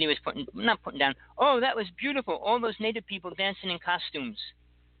sight. The lady was not putting down, oh, that was beautiful, all those Native people dancing in costumes.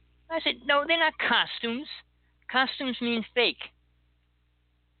 I said, no, they're not costumes. Costumes mean fake,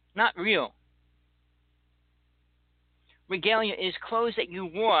 not real. Regalia is clothes that you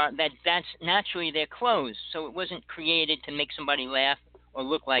wore that's naturally their clothes, so it wasn't created to make somebody laugh or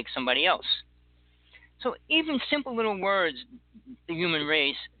look like somebody else. So even simple little words, the human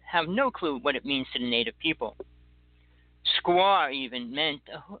race, have no clue what it means to the Native people. Squaw even meant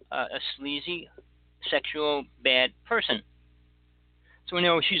a sleazy, sexual, bad person. So we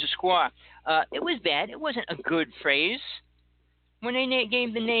know she's a squaw. It was bad. It wasn't a good phrase. When they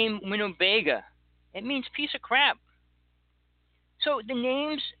gave the name Winnebago, it means piece of crap. So the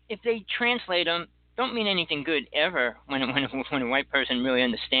names, if they translate them, don't mean anything good ever when a white person really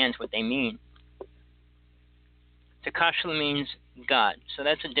understands what they mean. Takashla means God, so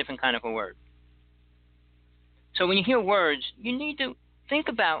that's a different kind of a word. So when you hear words, you need to think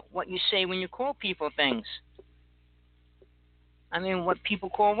about what you say when you call people things. I mean, what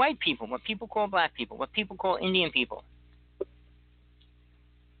people call white people, what people call black people, what people call Indian people,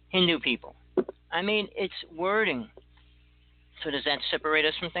 Hindu people. I mean, it's wording. So does that separate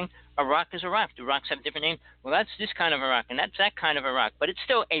us from things? A rock is a rock. Do rocks have different names? Well, that's this kind of a rock, and that's that kind of a rock, but it's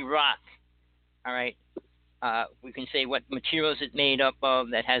still a rock. All right? We can say what materials it's made up of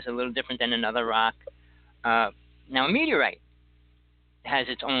that has a little different than another rock. Now, a meteorite. has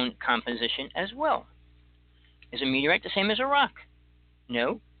its own composition as well. Is a meteorite the same as a rock?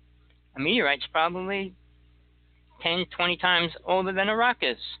 No. A meteorite's probably 10, 20 times older than a rock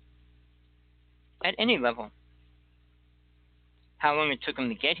is at any level. How long it took them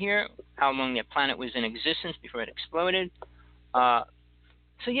to get here, how long their planet was in existence before it exploded.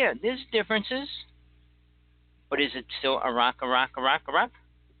 So yeah, there's differences, but is it still a rock, a rock, a rock, a rock?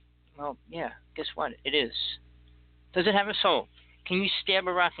 Well, yeah, guess what? It is. Does it have a soul? Can you stab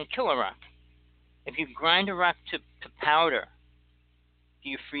a rock and kill a rock? If you grind a rock to powder, do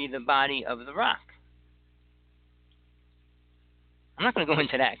you free the body of the rock? I'm not going to go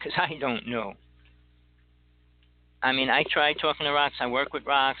into that because I don't know. I mean, I tried talking to rocks. I work with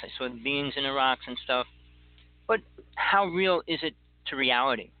rocks. I saw the beings in the rocks and stuff. But how real is it to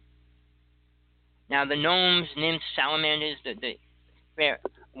reality? Now, the gnomes, nymphs, salamanders, the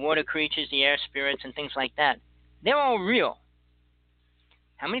water creatures, the air spirits, and things like that, they're all real.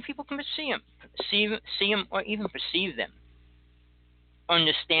 How many people can see them, or even perceive them,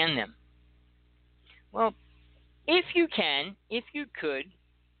 understand them? Well, if you could,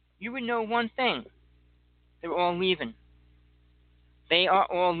 you would know one thing. They're all leaving. They are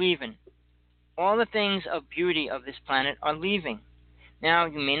all leaving. All the things of beauty of this planet are leaving. Now,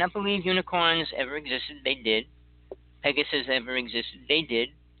 you may not believe unicorns ever existed. They did. Pegasus ever existed. They did.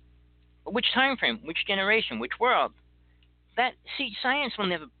 But which time frame? Which generation? Which world? Science will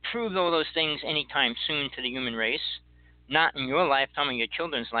never prove all those things anytime soon to the human race. Not in your lifetime or your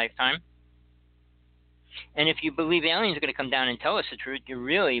children's lifetime. And if you believe aliens are going to come down and tell us the truth, you're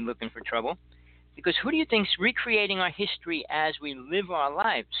really looking for trouble. Because who do you think's recreating our history as we live our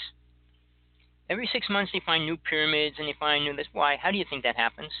lives? Every 6 months they find new pyramids and they find new this. Why? How do you think that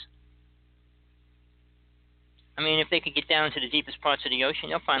happens? I mean, if they could get down to the deepest parts of the ocean,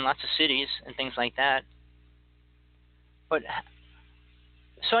 they'll find lots of cities and things like that. But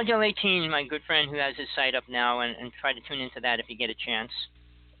Sergio 18, my good friend who has his site up now, and try to tune into that if you get a chance,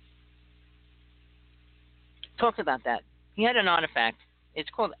 talked about that. He had an artifact. It's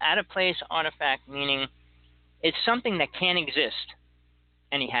called out-of-place artifact, meaning it's something that can't exist.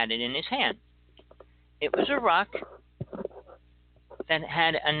 And he had it in his hand. It was a rock that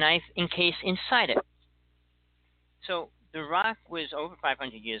had a knife encased inside it. So the rock was over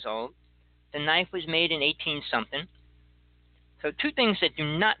 500 years old. The knife was made in 18-something. So two things that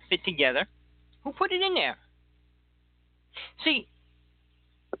do not fit together. Who put it in there? See,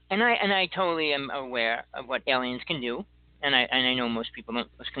 and I totally am aware of what aliens can do. And I know most people don't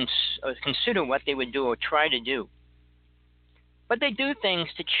consider what they would do or try to do. But they do things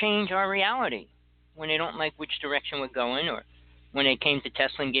to change our reality when they don't like which direction we're going, or when they came to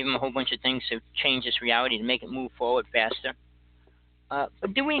Tesla and gave him a whole bunch of things to change this reality, to make it move forward faster.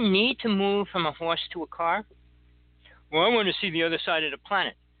 But do we need to move from a horse to a car? Well, I want to see the other side of the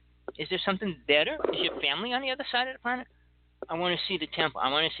planet. Is there something better? Is your family on the other side of the planet? I want to see the temple. I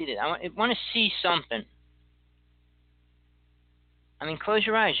want to see that. I want to see something. I mean, close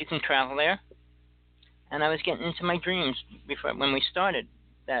your eyes. You can travel there. And I was getting into my dreams when we started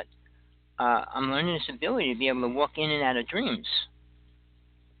that I'm learning this ability to be able to walk in and out of dreams.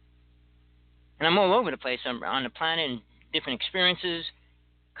 And I'm all over the place. I'm on the planet and different experiences,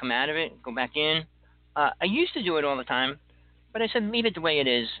 come out of it, go back in. I used to do it all the time, but I said, leave it the way it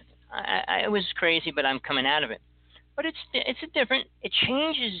is. I was crazy, but I'm coming out of it. But it's a different, it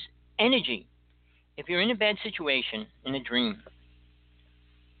changes energy. If you're in a bad situation, in a dream,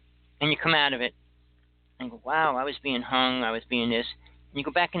 and you come out of it, and go, wow, I was being hung, I was being this, and you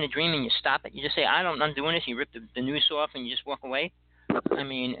go back in the dream and you stop it, you just say, I'm doing this, you rip the noose off and you just walk away. I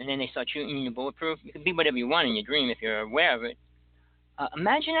mean, and then they start shooting you bulletproof. You can be whatever you want in your dream if you're aware of it.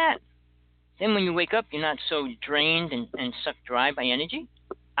 Imagine that. Then when you wake up, you're not so drained and sucked dry by energy.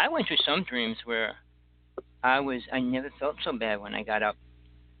 I went through some dreams where I never felt so bad when I got up.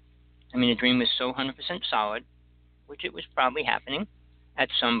 I mean, the dream was so 100% solid, which it was probably happening at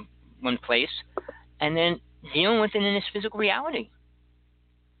one place, and then dealing with it in this physical reality.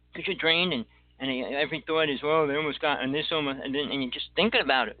 Because you're drained, and every thought is, well, they almost got, and this almost, and you're just thinking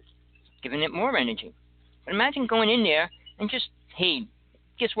about it, giving it more energy. But imagine going in there and just, hey,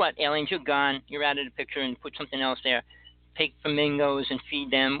 guess what, aliens, you're gone, you're out of the picture, and put something else there. Take flamingos and feed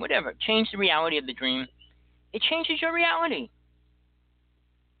them, whatever. Change the reality of the dream. It changes your reality.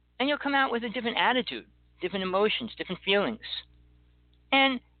 And you'll come out with a different attitude, different emotions, different feelings.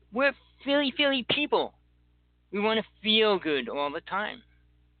 And we're feely people. We want to feel good all the time.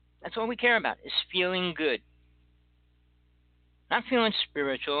 That's all we care about, is feeling good. Not feeling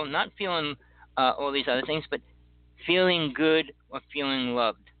spiritual, not feeling all these other things, but feeling good or feeling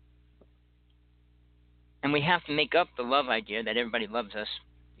loved. And we have to make up the love idea that everybody loves us.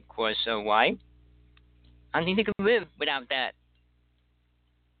 Because why? I don't think they could live without that.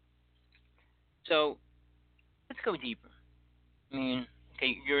 So let's go deeper. I mean,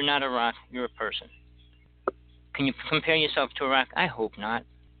 okay, you're not a rock, you're a person. Can you compare yourself to a rock? I hope not.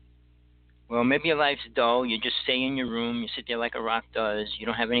 Well, maybe your life's dull. You just stay in your room. You sit there like a rock does. You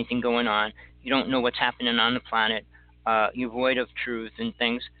don't have anything going on. You don't know what's happening on the planet. You're void of truth and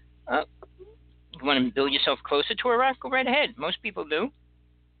things. You want to build yourself closer to a rock? Go right ahead. Most people do.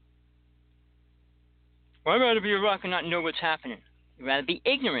 Well, I'd rather be a rock and not know what's happening. You'd rather be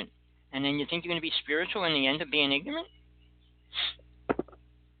ignorant. And then you think you're going to be spiritual in the end of being ignorant?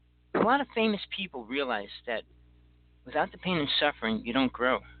 A lot of famous people realize that without the pain and suffering, you don't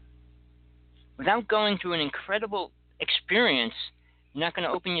grow. Without going through an incredible experience, you're not going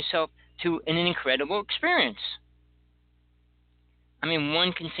to open yourself to an incredible experience. I mean,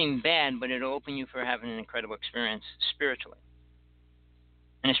 one can seem bad, but it'll open you for having an incredible experience spiritually.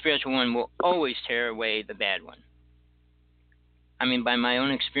 And a spiritual one will always tear away the bad one. I mean, by my own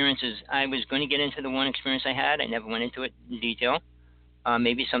experiences, I was going to get into the one experience I had. I never went into it in detail.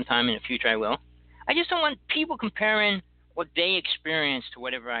 Maybe sometime in the future I will. I just don't want people comparing what they experience to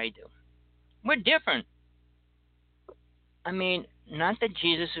whatever I do. We're different. I mean, not that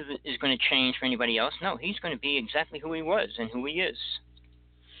Jesus is going to change for anybody else. No, he's going to be exactly who he was and who he is.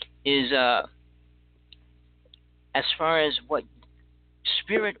 As far as what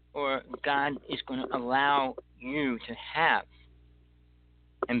Spirit or God is going to allow you to have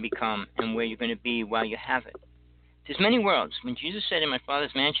and become and where you're going to be while you have it. There's many worlds. When Jesus said, in my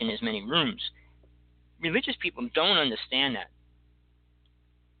Father's mansion there's many rooms, religious people don't understand that.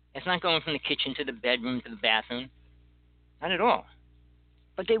 It's not going from the kitchen to the bedroom to the bathroom. Not at all.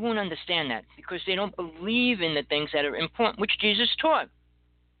 But they won't understand that because they don't believe in the things that are important, which Jesus taught.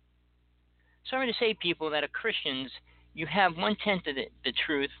 Sorry to say, people that are Christians, you have 1/10 of the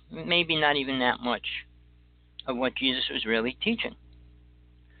truth, maybe not even that much, of what Jesus was really teaching.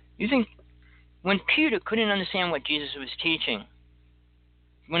 You think when Peter couldn't understand what Jesus was teaching,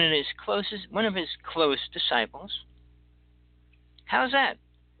 one of his close disciples, how's that?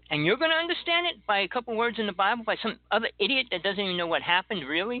 And you're going to understand it by a couple words in the Bible by some other idiot that doesn't even know what happened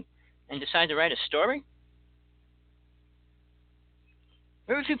really and decide to write a story?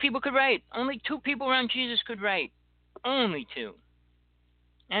 Very few people could write. Only 2 people around Jesus could write. Only 2.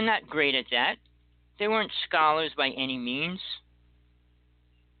 And not great at that. They weren't scholars by any means.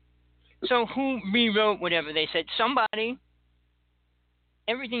 So who rewrote whatever they said? Somebody.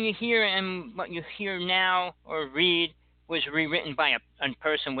 Everything you hear and what you hear now or read was rewritten by a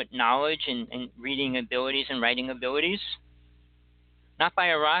person with knowledge and reading abilities and writing abilities. Not by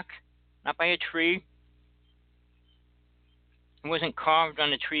a rock, not by a tree. It wasn't carved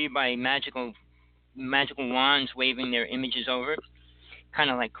on a tree by magical wands waving their images over it, kind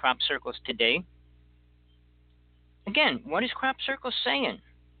of like crop circles today. Again, what is crop circles saying?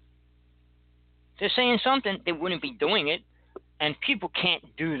 They're saying something. They wouldn't be doing it, and people can't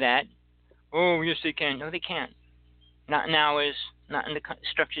do that. Oh, yes, they can. No, they can't. Not in ours, not in the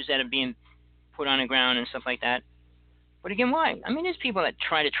structures that are being put on the ground and stuff like that. But again, why? I mean, there's people that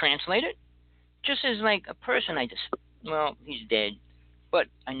try to translate it. Just as like a person, he's dead. But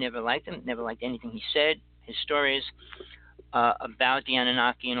I never liked him, never liked anything he said, his stories about the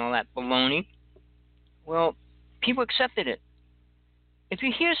Anunnaki and all that baloney. Well, people accepted it. If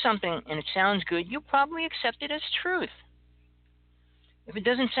you hear something and it sounds good, you'll probably accept it as truth. If it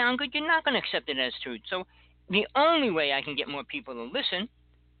doesn't sound good, you're not going to accept it as truth. So the only way I can get more people to listen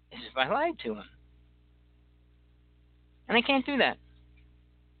is if I lied to them. And I can't do that.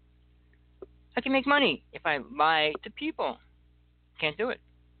 I can make money if I lie to people. Can't do it.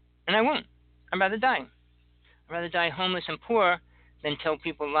 And I won't. I'd rather die. I'd rather die homeless and poor than tell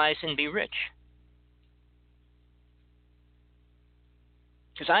people lies and be rich.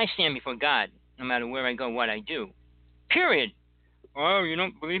 Because I stand before God no matter where I go, what I do. Period. Oh, you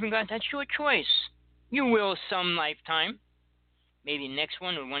don't believe in God? That's your choice. You will some lifetime. Maybe the next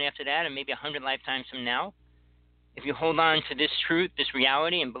one or one after that, or maybe 100 lifetimes from now. If you hold on to this truth, this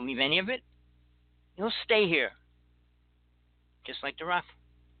reality, and believe any of it, you'll stay here. Just like the rock.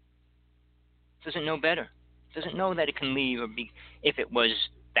 Doesn't know better. Doesn't know that it can leave or be, if it was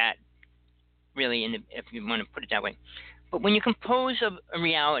that, really, if you want to put it that way. But when you compose of a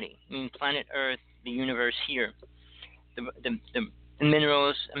reality, I mean, planet Earth, the universe here, the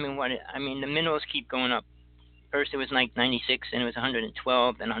minerals, the minerals keep going up. First it was like 96, and it was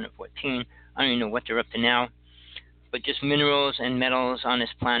 112, then 114. I don't even know what they're up to now. But just minerals and metals on this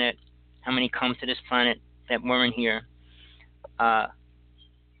planet, how many come to this planet that weren't here?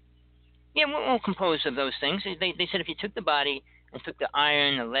 Yeah, we're all composed of those things. They said if you took the body and took the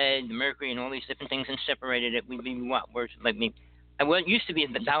iron, the lead, the mercury, and all these different things and separated it, we'd be what? Worth like me. Well, it used to be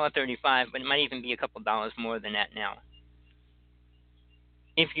 $1.35, but it might even be a couple dollars more than that now.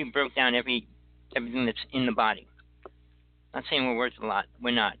 If you broke down everything that's in the body. Not saying we're worth a lot.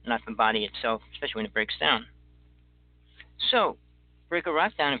 We're not the body itself, especially when it breaks down. So, break a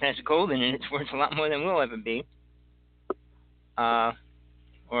rock down if it has gold in it, it's worth a lot more than we'll ever be.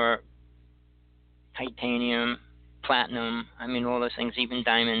 Or titanium, platinum, I mean all those things, even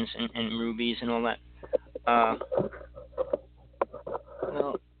diamonds and rubies and all that.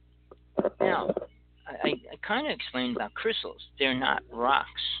 Well, now, I kind of explained about crystals. They're not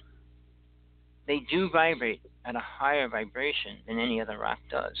rocks. They do vibrate at a higher vibration than any other rock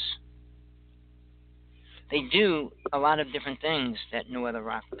does. They do a lot of different things that no other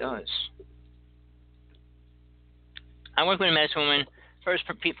rock does. I work with a medicine woman, first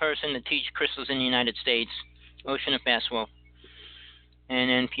person to teach crystals in the United States, Oceana Fastwell. And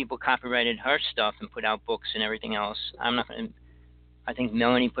then people copyrighted her stuff and put out books and everything else. I think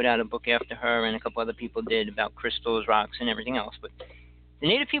Melanie put out a book after her, and a couple other people did about crystals, rocks, and everything else. But the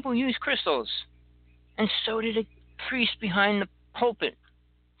native people used crystals, and so did a priest behind the pulpit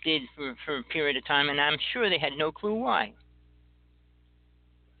did for a period of time, and I'm sure they had no clue why.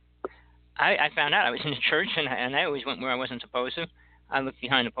 I found out. I was in the church, and I always went where I wasn't supposed to. I looked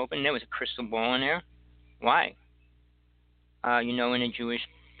behind the pulpit, and there was a crystal ball in there. Why? In a Jewish,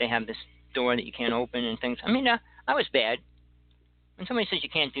 they have this door that you can't open and things. I mean, I was bad. When somebody says you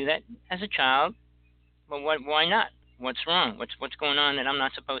can't do that, as a child, well, why not? What's wrong? What's going on that I'm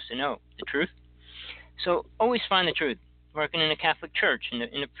not supposed to know? The truth? So always find the truth. Working in a Catholic church, in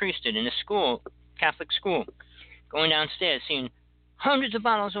the priesthood, in a school, Catholic school, going downstairs, seeing hundreds of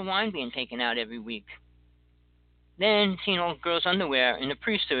bottles of wine being taken out every week. Then seeing all girls' underwear in the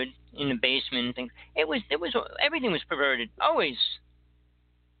priesthood, in the basement and things. Everything was perverted, always.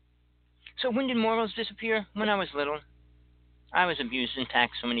 So when did morals disappear? When I was little. I was abused and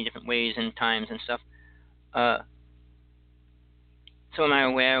taxed so many different ways and times and stuff. So am I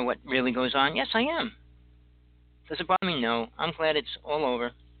aware of what really goes on? Yes, I am. Does it bother me? No. I'm glad it's all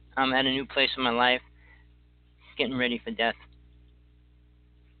over. I'm at a new place in my life, getting ready for death.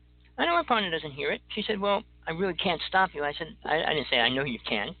 I know my partner doesn't hear it. She said, well, I really can't stop you. I said, I didn't say I know you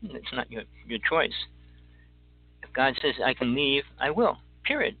can. It's not your choice. If God says I can leave, I will.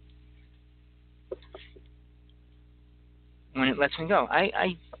 Period. When it lets me go.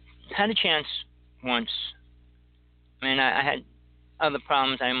 I had a chance once. I mean, I had other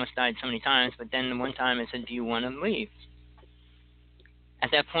problems. I almost died so many times, but then the one time I said, do you want to leave?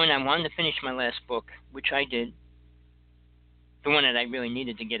 At that point, I wanted to finish my last book, which I did. The one that I really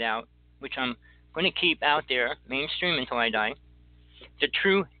needed to get out, which I'm going to keep out there, mainstream until I die. The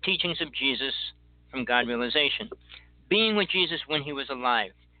True Teachings of Jesus from God Realization. Being with Jesus when he was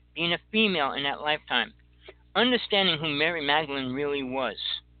alive. Being a female in that lifetime. Understanding who Mary Magdalene really was.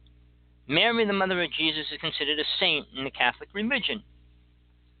 Mary, the mother of Jesus, is considered a saint in the Catholic religion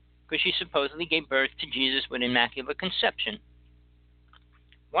because she supposedly gave birth to Jesus with immaculate conception.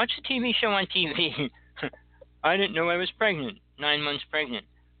 Watch the TV show on TV. I didn't know I was pregnant, 9 months pregnant.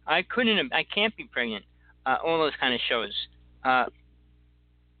 I can't be pregnant. All those kind of shows.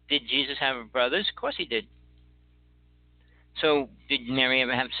 Did Jesus have brothers? Of course he did. So, did Mary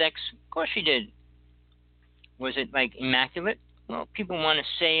ever have sex? Of course she did. Was it like immaculate? Well, people want to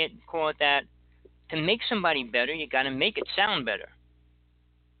say it, call it that. To make somebody better, you got to make it sound better.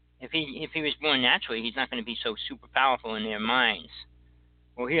 If he was born naturally, he's not going to be so super powerful in their minds.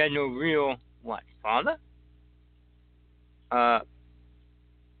 Well, he had no real father?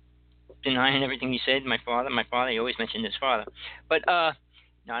 Denying everything he said, my father, he always mentioned his father. But, no,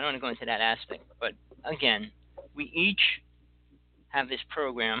 I don't want to go into that aspect. But, again, we each have this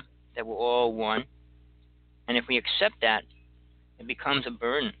program that we're all one. And if we accept that, it becomes a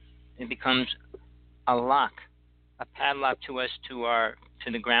burden. It becomes a lock, a padlock to us to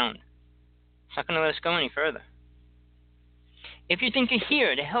the ground. It's not going to let us go any further. If you think you're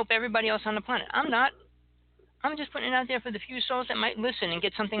here to help everybody else on the planet, I'm not. I'm just putting it out there for the few souls that might listen and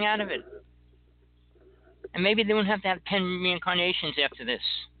get something out of it. And maybe they won't have to have 10 reincarnations after this,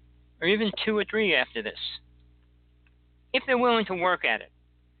 or even 2 or 3 after this, if they're willing to work at it.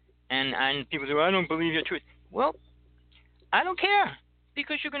 And people say, well, I don't believe your truth. Well, I don't care,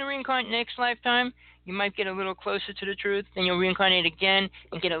 because you're going to reincarnate next lifetime. You might get a little closer to the truth, then you'll reincarnate again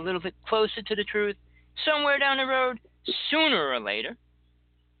and get a little bit closer to the truth. Somewhere down the road, sooner or later,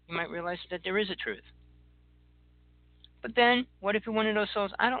 you might realize that there is a truth. But then, what if you're one of those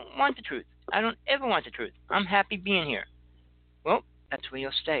souls? I don't want the truth. I don't ever want the truth. I'm happy being here. Well, that's where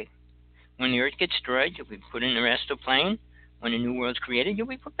you'll stay. When the Earth gets destroyed, you'll be put in the astral plane. When a new world's created, you'll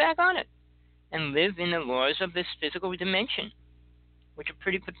be put back on it and live in the laws of this physical dimension, which are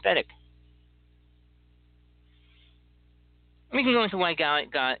pretty pathetic. We can go into why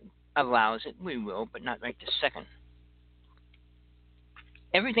God allows it. We will, but not right this second.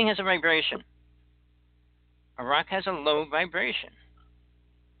 Everything has a vibration. A rock has a low vibration.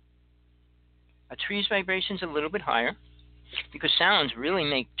 A tree's vibration is a little bit higher because sounds really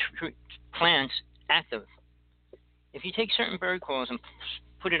make plants active. If you take certain bird calls and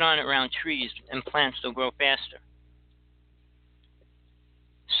put it on around trees and plants, they'll grow faster.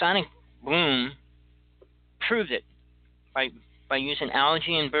 Sonic Boom proved it by using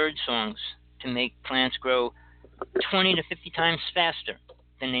algae and bird songs to make plants grow 20 to 50 times faster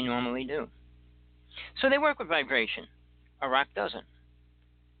than they normally do. So they work with vibration. A rock doesn't.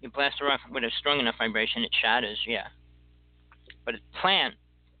 You blast a rock with a strong enough vibration, it shatters, yeah. But a plant,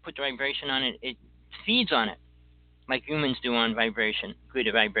 put the vibration on it, it feeds on it, like humans do on vibration, good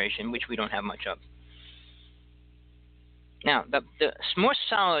vibration, which we don't have much of. Now, the more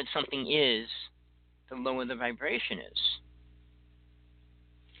solid something is, the lower the vibration is.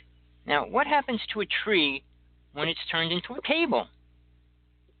 Now, what happens to a tree when it's turned into a table?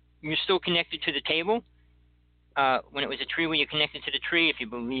 You're still connected to the table. When it was a tree, were you connected to the tree, if you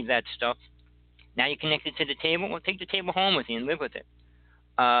believe that stuff? Now you're connected to the table? Well, take the table home with you and live with it.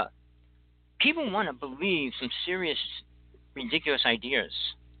 People want to believe some serious, ridiculous ideas.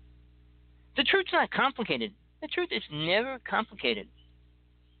 The truth's not complicated. The truth is never complicated.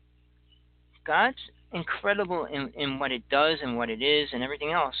 God's incredible in what it does and what it is and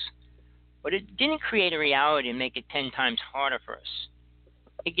everything else. But it didn't create a reality and make it 10 times harder for us.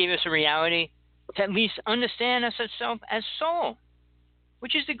 It gave us a reality to at least understand us ourselves as soul,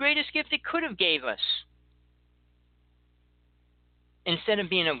 which is the greatest gift it could have gave us. Instead of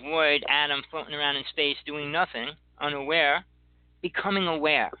being a void atom floating around in space doing nothing, unaware, becoming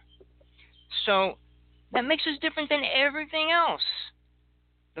aware. So that makes us different than everything else.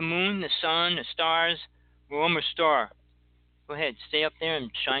 The moon, the sun, the stars, well, I'm a star. Go ahead, stay up there and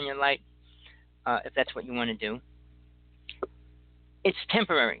shine your light if that's what you want to do. It's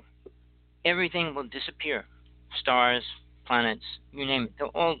temporary. Everything will disappear. Stars, planets, you name it. They'll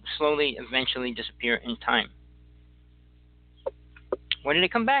all slowly, eventually disappear in time. What did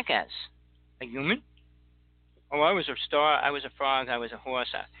it come back as? A human? Oh, I was a star, I was a frog, I was a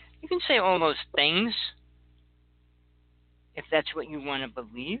horse. You can say all those things if that's what you want to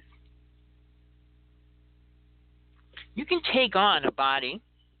believe. You can take on a body.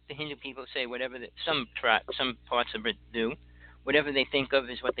 The Hindu people say whatever some parts of it do. Whatever they think of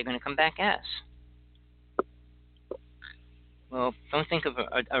is what they're going to come back as. Well, don't think of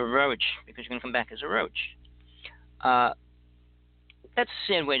a roach because you're going to come back as a roach. That's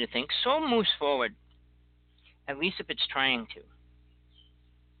a sad way to think. Soul moves forward, at least if it's trying to.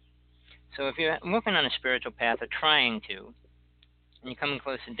 So if you're working on a spiritual path or trying to, and you're coming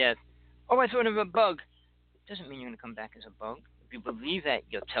close to death, oh, I thought of a bug. Doesn't mean you're going to come back as a bug. If you believe that,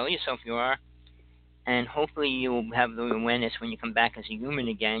 you'll tell yourself you are, and hopefully you'll have the awareness when you come back as a human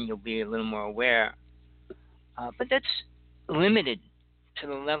again. You'll be a little more aware. But that's limited to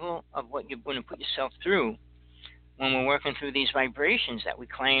the level of what you're going to put yourself through when we're working through these vibrations that we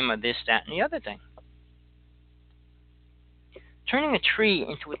claim are this, that, and the other thing. Turning a tree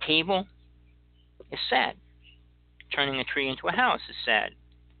into a table is sad. Turning a tree into a house is sad.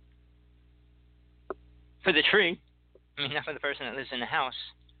 For the tree, I mean, not for the person that lives in the house.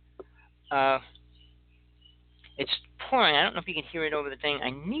 It's pouring. I don't know if you can hear it over the thing.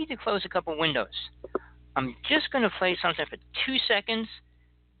 I need to close a couple windows. I'm just going to play something for 2 seconds.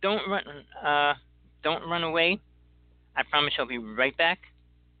 Don't run away. I promise I'll be right back.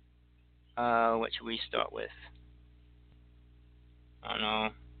 What should we start with? Oh no.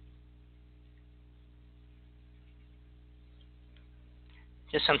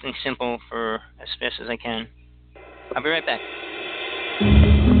 Just something simple for as fast as I can. I'll be right back.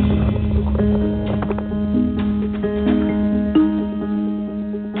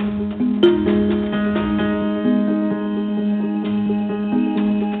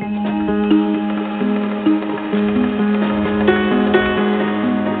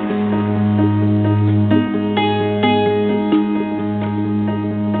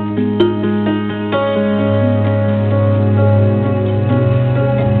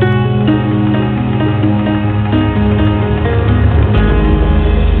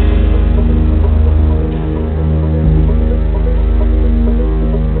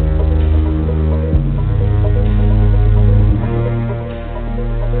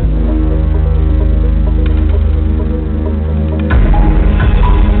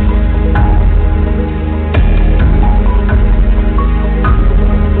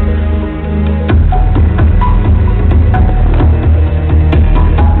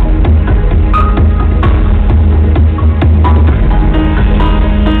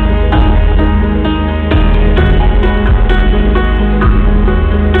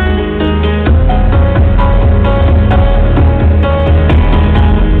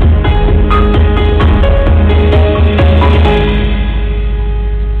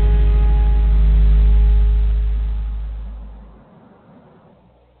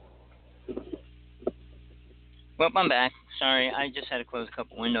 Well, I'm back. Sorry, I just had to close a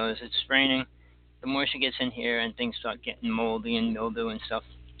couple windows. It's raining. The moisture gets in here and things start getting moldy and mildew and stuff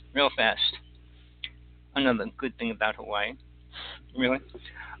real fast. Another good thing about Hawaii. Really.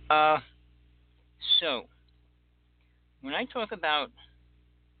 Uh, so, when I talk about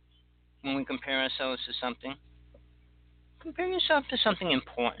when we compare ourselves to something, compare yourself to something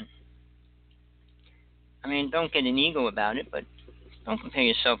important. I mean, don't get an ego about it, but don't compare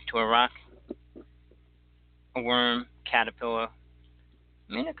yourself to a rock, a worm, caterpillar.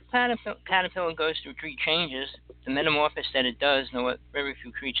 I mean, a caterpillar goes through 3 changes. The metamorphosis that it does, very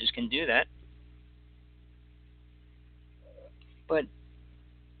few creatures can do that. But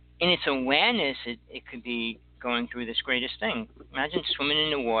in its awareness, it could be going through this greatest thing. Imagine swimming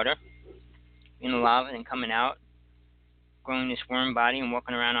in the water, in the lava, and coming out, growing this worm body and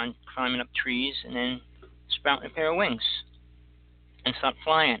walking around on climbing up trees, and then sprouting a pair of wings and start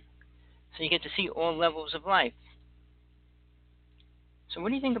flying. So you get to see all levels of life. So what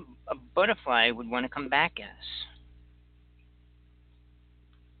do you think a butterfly would want to come back as?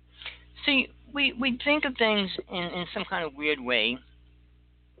 See, we think of things in some kind of weird way,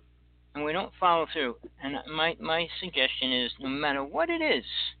 and we don't follow through. And my suggestion is, no matter what it is,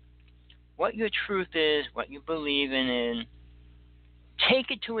 what your truth is, what you believe in,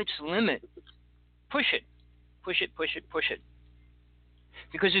 take it to its limit. Push it. Push it, push it, push it.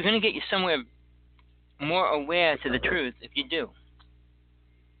 Because you're going to get you somewhere more aware to the truth if you do.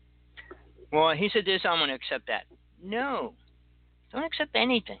 Well, he said this, I'm going to accept that. No. Don't accept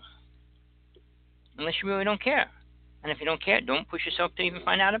anything. Unless you really don't care. And if you don't care, don't push yourself to even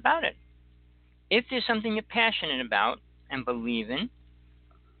find out about it. If there's something you're passionate about and believe in,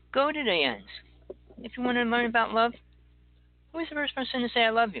 go to the ends. If you want to learn about love, who was the first person to say I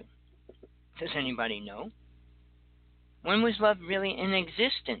love you? Does anybody know? When was love really in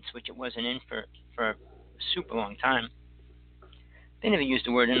existence, which it wasn't in for a super long time? They never used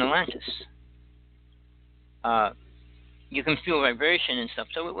the word in Atlantis. You can feel vibration and stuff,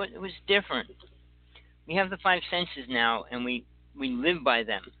 so it was different. We have the 5 senses now, and we live by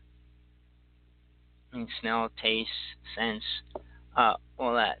them. I mean, smell, taste, sense,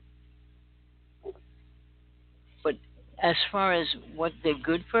 all that. But as far as what they're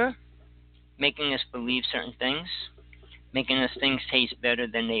good for, making us believe certain things, making us things taste better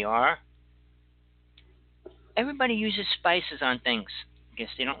than they are, everybody uses spices on things. I guess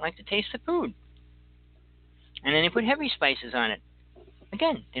they don't like the taste of food. And then they put heavy spices on it.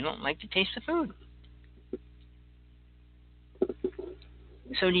 Again, they don't like the taste of food.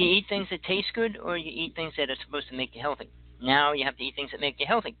 So do you eat things that taste good, or you eat things that are supposed to make you healthy? Now you have to eat things that make you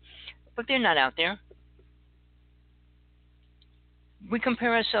healthy. But they're not out there. We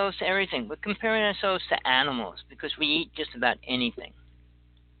compare ourselves to everything. We're comparing ourselves to animals because we eat just about anything.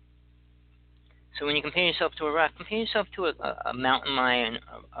 So when you compare yourself to a rock, compare yourself to a mountain lion,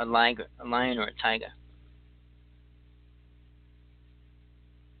 a lion or a tiger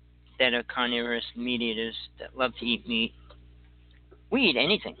that are carnivorous meat eaters that love to eat meat. We eat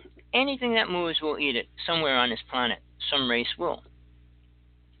anything. Anything that moves, we'll eat it. Somewhere on this planet, some race will.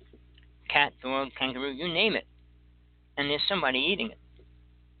 Cat, dog, kangaroo, you name it. And there's somebody eating it.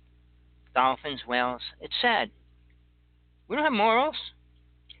 Dolphins, whales. It's sad. We don't have morals.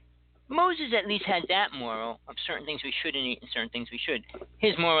 Moses at least had that moral of certain things we shouldn't eat and certain things we should.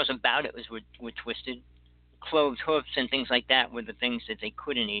 His morals about it were twisted. Clove hoofs and things like that were the things that they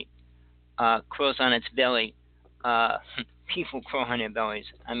couldn't eat. Crawls on its belly. People crawl on their bellies.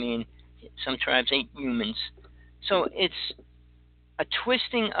 I mean, some tribes ate humans. So it's a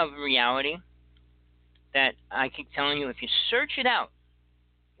twisting of reality that I keep telling you, if you search it out,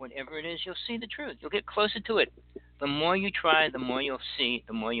 whatever it is, you'll see the truth. You'll get closer to it. The more you try, the more you'll see,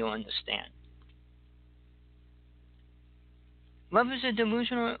 the more you'll understand. Love is a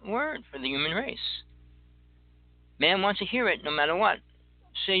delusional word for the human race. Man wants to hear it no matter what.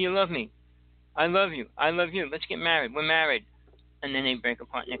 Say you love me. I love you. I love you. Let's get married. We're married. And then they break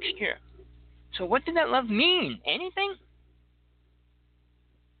apart next year. So what did that love mean? Anything?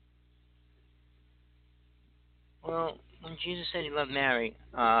 Well, when Jesus said he loved Mary,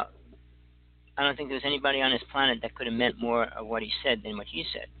 I don't think there was anybody on this planet that could have meant more of what he said than what he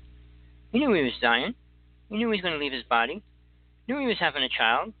said. He knew he was dying. He knew he was going to leave his body. He knew he was having a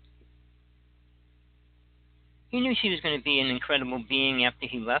child. He knew she was going to be an incredible being after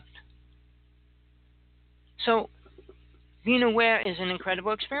he left. So, being aware is an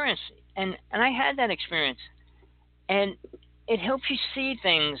incredible experience. And I had that experience. And it helps you see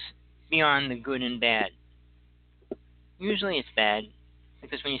things beyond the good and bad. Usually it's bad,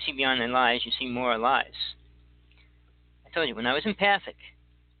 because when you see beyond the lies, you see more lies. I told you, when I was empathic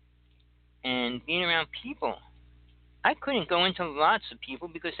and being around people I couldn't go into lots of people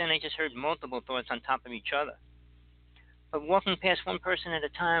because then I just heard multiple thoughts on top of each other. But walking past one person at a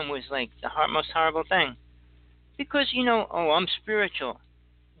time was like the most horrible thing. Because, oh, I'm spiritual.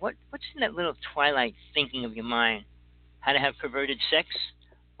 What's in that little twilight thinking of your mind? How to have perverted sex?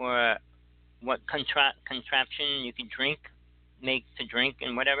 Or what contraption you could make to drink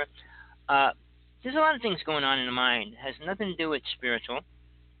and whatever. There's a lot of things going on in the mind. It has nothing to do with spiritual,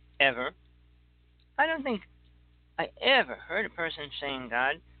 ever. I don't think I ever heard a person saying,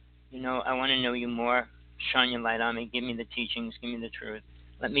 God, I want to know you more. Shine your light on me. Give me the teachings. Give me the truth.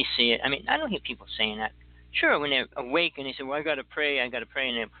 Let me see it. I mean, I don't hear people saying that. Sure, when they're awake and they say, well, I got to pray, and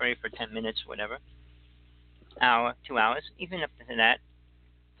they pray for 10 minutes, whatever, hour, 2 hours, even up to that.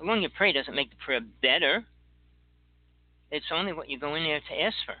 The longer you pray doesn't make the prayer better. It's only what you go in there to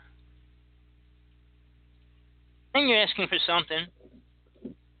ask for. And you're asking for something.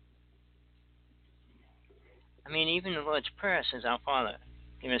 I mean, even the Lord's Prayer says, Our Father,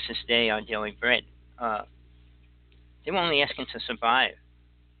 give us this day our daily bread. They were only asking to survive.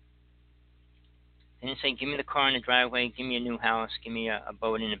 They didn't say, give me the car in the driveway, give me a new house, give me a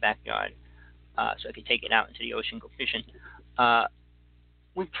boat in the backyard so I could take it out into the ocean, go fishing.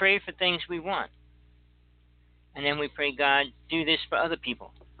 We pray for things we want. And then we pray, God, do this for other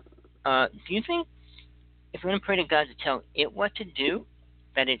people. Do you think if we're going to pray to God to tell it what to do,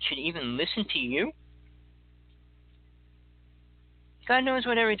 that it should even listen to you? God knows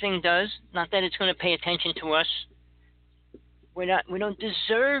what everything does, not that it's going to pay attention to us. We don't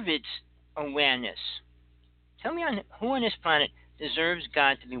deserve its awareness. Tell me who on this planet deserves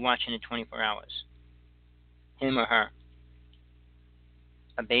God to be watching it 24 hours? Him or her?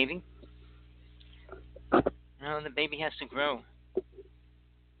 A baby? No, the baby has to grow.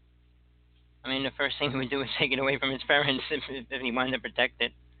 I mean, the first thing he would do is take it away from its parents if he wanted to protect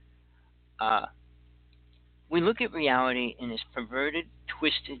it. We look at reality in this perverted,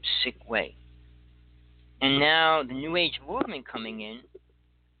 twisted, sick way. And now the New Age movement coming in,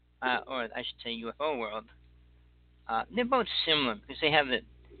 or I should say UFO world, they're both similar because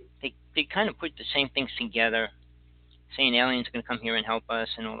they kind of put the same things together, saying aliens are going to come here and help us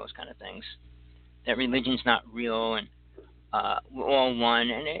and all those kind of things. That religion's not real and we're all one.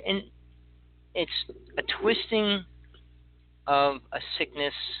 And it's a twisting of a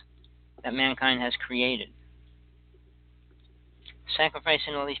sickness that mankind has created.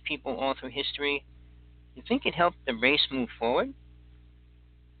 Sacrificing all these people all through history, you think it helped the race move forward?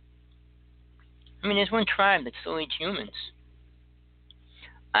 I mean, there's one tribe that still eats humans.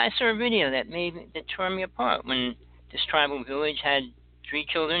 I saw a video that tore me apart when this tribal village had 3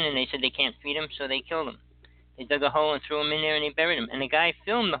 children and they said they can't feed them, so they killed them. They dug a hole and threw them in there and they buried them. And the guy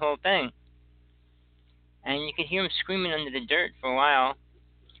filmed the whole thing. And you could hear him screaming under the dirt for a while.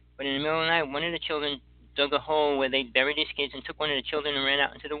 But in the middle of the night, one of the children dug a hole where they buried his kids and took one of the children and ran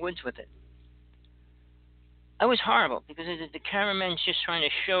out into the woods with it. That was horrible because the cameraman's just trying to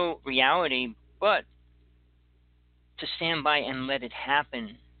show reality, but to stand by and let it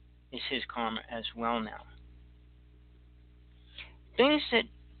happen is his karma as well now. Things that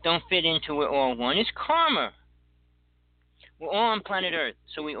don't fit into we're all one is karma. We're all on planet Earth,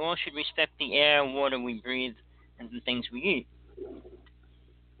 so we all should respect the air, water we breathe, and the things we eat.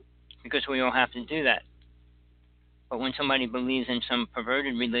 Because we all have to do that. But when somebody believes in some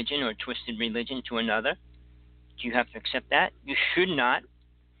perverted religion or twisted religion to another, do you have to accept that? You should not.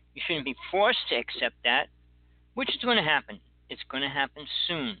 You shouldn't be forced to accept that, which is going to happen. It's going to happen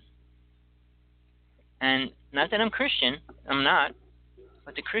soon. And not that I'm Christian, I'm not,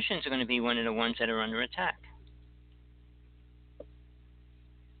 but the Christians are going to be one of the ones that are under attack.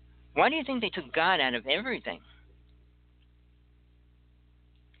 Why do you think they took God out of everything?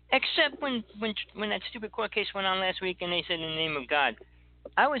 Except when that stupid court case went on last week and they said in the name of God.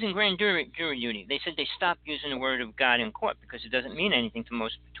 I was in grand jury duty. They said they stopped using the word of God in court because it doesn't mean anything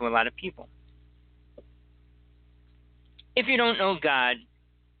to a lot of people. If you don't know God,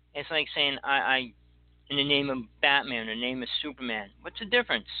 it's like saying I in the name of Batman or the name of Superman. What's the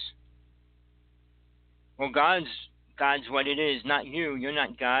difference? Well, God's what it is, not you. You're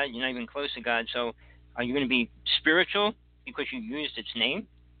not God. You're not even close to God. So are you going to be spiritual because you used its name?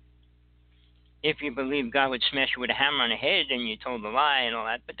 If you believe God would smash you with a hammer on the head and you told a lie and all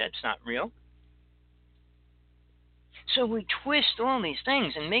that, but that's not real. So we twist all these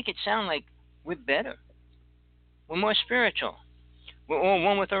things and make it sound like we're better. We're more spiritual. We're all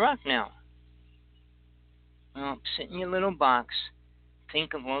one with the rock now. Well, sit in your little box,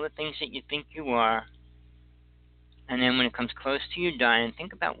 think of all the things that you think you are, and then when it comes close to you dying,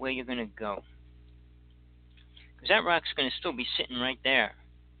 think about where you're going to go. Because that rock's going to still be sitting right there.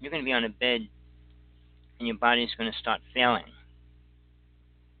 You're going to be on a bed and your body is going to start failing.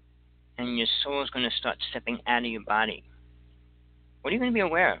 And your soul is going to start stepping out of your body. What are you going to be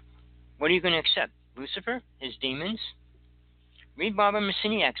aware of? What are you going to accept? Lucifer? His demons? Read Barbara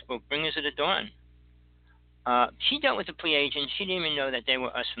Marciniak's book, Bringers of the Dawn. She dealt with the Pleiadians. She didn't even know that they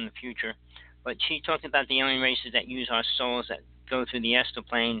were us from the future. But she talked about the alien races that use our souls, that go through the astral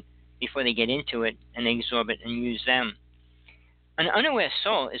plane before they get into it, and they absorb it and use them. An unaware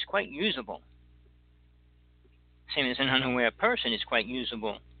soul is quite usable. Same as an unaware person is quite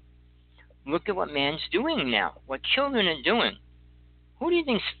usable. Look at what man's doing now, what children are doing. Who do you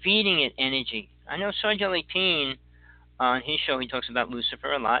think's feeding it energy? I know Sergeant 18, on his show, he talks about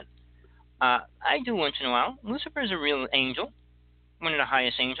Lucifer a lot. I do once in a while. Lucifer is a real angel, one of the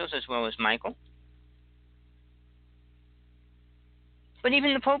highest angels, as well as Michael. But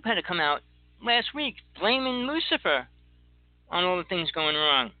even the Pope had to come out last week blaming Lucifer on all the things going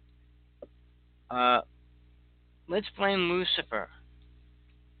wrong. Let's blame Lucifer.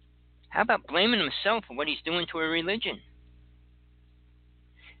 How about blaming himself for what he's doing to a religion?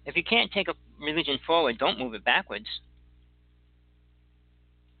 If you can't take a religion forward, don't move it backwards,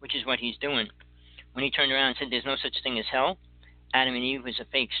 which is what he's doing. When he turned around and said there's no such thing as hell, Adam and Eve was a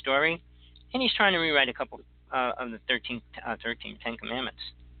fake story, and he's trying to rewrite a couple of the 10 Commandments.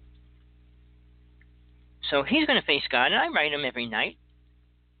 So he's going to face God, and I write him every night.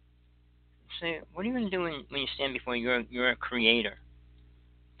 Say, what are you going to do when you stand before your creator?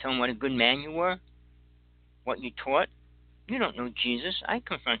 Tell him what a good man you were? What you taught? You don't know Jesus. I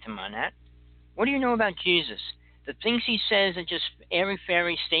confront him on that. What do you know about Jesus? The things he says are just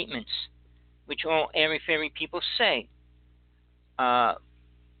airy-fairy statements, which all airy-fairy people say.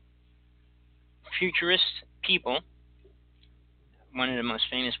 Futurist people, one of the most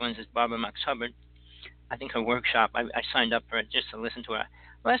famous ones is Barbara Max Hubbard. I think her workshop, I signed up for it just to listen to her.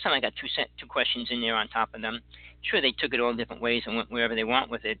 Last time I got two questions in there on top of them. Sure, they took it all different ways and went wherever they want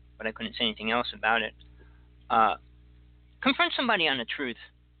with it, but I couldn't say anything else about it. Confront somebody on the truth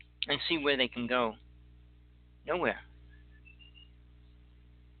and see where they can go. Nowhere.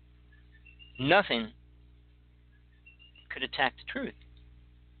 Nothing could attack the truth.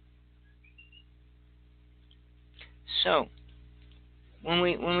 So, when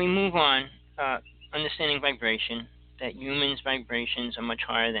we move on, understanding vibration, that humans' vibrations are much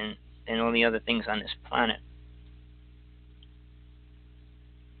higher than all the other things on this planet.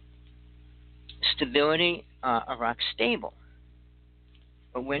 Stability, a rock's stable,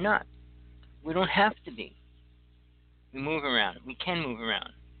 but we're not. We don't have to be. We move around. We can move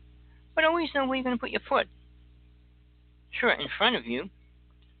around. But always know where you're going to put your foot. Sure, in front of you.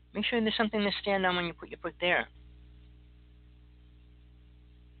 Make sure there's something to stand on when you put your foot there.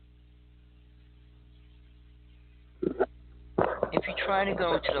 If you try to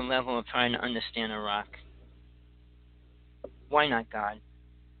go to the level of trying to understand a rock, why not God?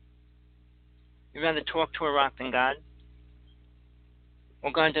 You'd rather talk to a rock than God?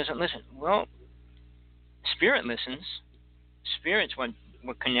 Well, God doesn't listen. Well, Spirit listens. Spirit's what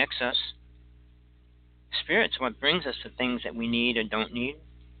connects us. Spirit's what brings us to things that we need or don't need.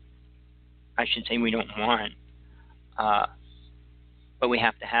 I should say we don't want. But we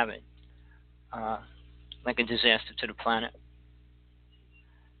have to have it. Like a disaster to the planet.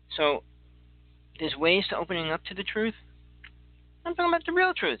 So, there's ways to opening up to the truth. I'm talking about the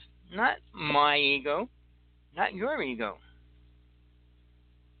real truth. Not my ego. Not your ego.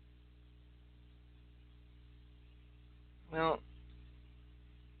 Well,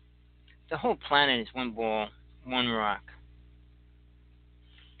 the whole planet is one ball, one rock.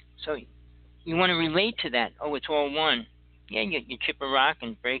 So you want to relate to that. Oh, it's all one. Yeah, you chip a rock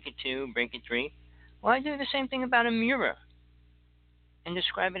and break it 2, break it 3. Well, I do the same thing about a mirror and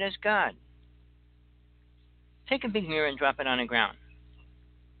describe it as God. Take a big mirror and drop it on the ground.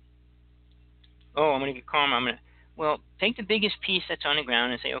 Oh, I'm going to get calm. Well, take the biggest piece that's on the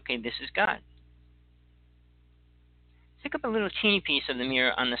ground and say, okay, this is God. Pick up a little teeny piece of the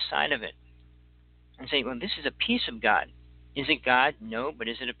mirror on the side of it and say, well, this is a piece of God. Is it God? No, but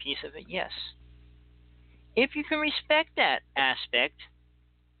is it a piece of it? Yes. If you can respect that aspect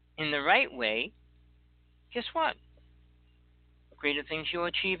in the right way, guess what? Greater things you'll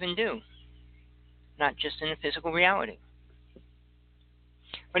achieve and do, not just in the physical reality.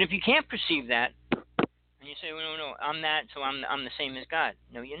 But if you can't perceive that, and you say, well, no, I'm that, so I'm the same as God.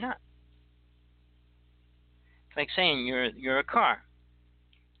 No, you're not. It's like saying you're a car.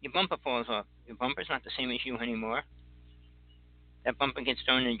 Your bumper falls off. Your bumper's not the same as you anymore. That bumper gets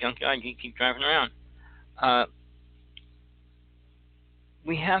thrown in the junkyard, you keep driving around.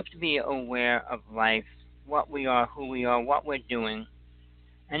 We have to be aware of life, what we are, who we are, what we're doing,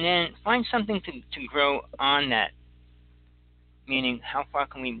 And then find something to grow on that, meaning how far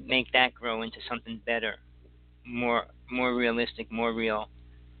can we make that grow into something better, more realistic, more real,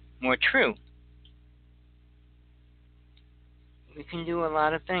 more true. We can do a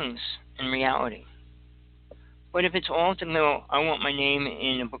lot of things in reality. But if it's all to know, I want my name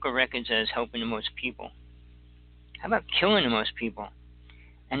in the book of records as helping the most people. How about killing the most people?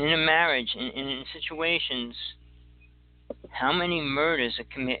 And in a marriage, in situations, how many murders are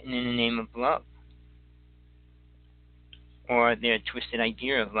committed in the name of love? Or their twisted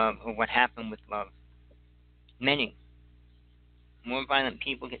idea of love, or what happened with love? Many. More violent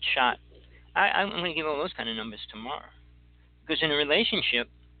people get shot. I'm going to give all those kind of numbers tomorrow. Because in a relationship,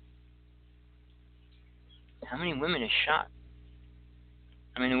 how many women are shot?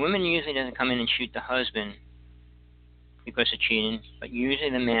 I mean, the woman usually doesn't come in and shoot the husband because of cheating, but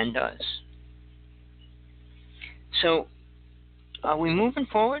usually the man does. So, are we moving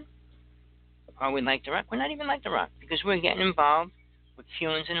forward? Are we like The Rock? We're not even like The Rock because we're getting involved with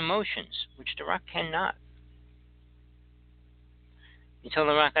feelings and emotions, which The Rock cannot. You tell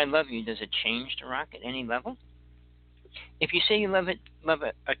The Rock, I love you. Does it change The Rock at any level? If you say you love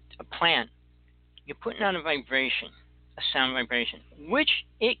a plant, you're putting out a vibration, a sound vibration, which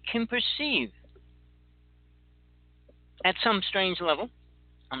it can perceive at some strange level.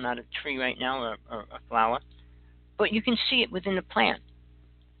 I'm not a tree right now or a flower, but you can see it within the plant.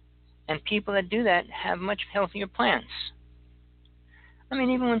 And people that do that have much healthier plants. I mean,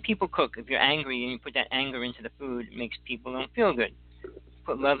 even when people cook, if you're angry and you put that anger into the food, it makes people don't feel good.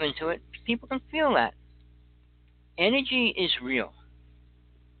 Put love into it, people can feel that. Energy is real.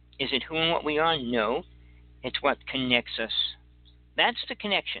 Is it who and what we are? No. It's what connects us. That's the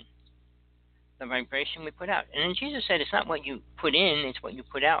connection. The vibration we put out. And then Jesus said it's not what you put in, it's what you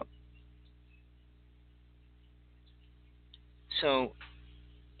put out. So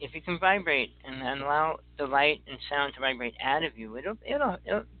if you can vibrate and allow the light and sound to vibrate out of you, it'll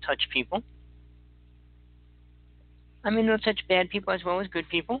touch people. I mean, it'll touch bad people as well as good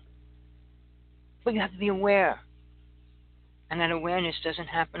people. But you have to be aware. And that awareness doesn't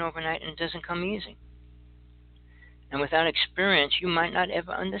happen overnight and it doesn't come easy. And without experience, you might not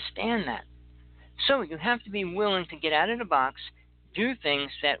ever understand that. So you have to be willing to get out of the box, do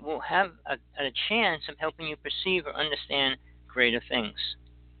things that will have a chance of helping you perceive or understand greater things.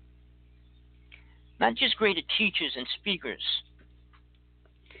 Not just greater teachers and speakers.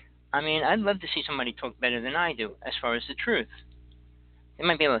 I mean, I'd love to see somebody talk better than I do as far as the truth. They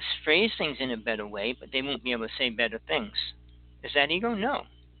might be able to phrase things in a better way, but they won't be able to say better things. Is that ego? No.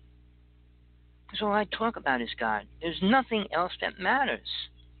 Because all I talk about is God. There's nothing else that matters.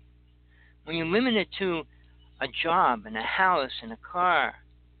 When you limit it to a job and a house and a car,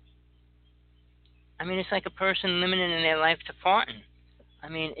 I mean, it's like a person limiting their life to farting. I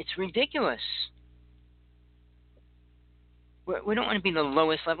mean, it's ridiculous. We don't want to be the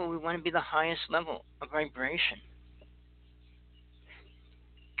lowest level. We want to be the highest level of vibration.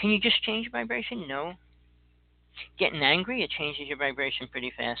 Can you just change your vibration? No. Getting angry, it changes your vibration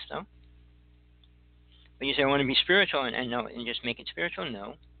pretty fast, though. But you say, I want to be spiritual, and just make it spiritual?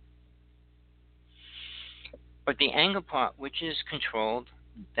 No. But the anger part, which is controlled,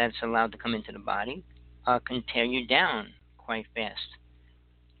 that's allowed to come into the body, can tear you down quite fast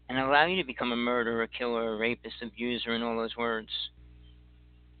and allow you to become a murderer, a killer, a rapist, abuser, and all those words.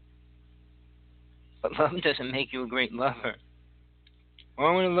 But love doesn't make you a great lover. Oh,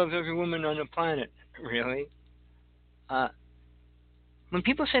 I want to love every woman on the planet. Really? When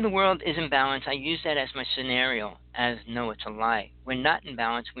people say the world is in balance, I use that as my scenario, as no, it's a lie. We're not in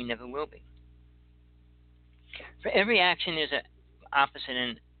balance, we never will be. For every action, there's an opposite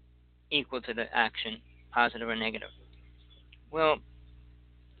and equal to the action, positive or negative. Well,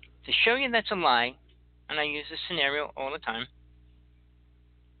 to show you that's a lie, and I use this scenario all the time,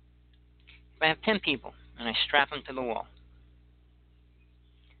 if I have 10 people, and I strap them to the wall,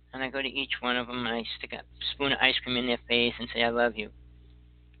 and I go to each one of them, and I stick a spoon of ice cream in their face and say, I love you,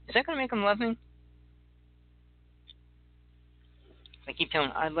 is that going to make them love me? If I keep telling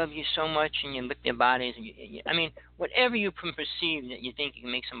them, I love you so much, and you lick their bodies, and I mean, whatever you can perceive that you think you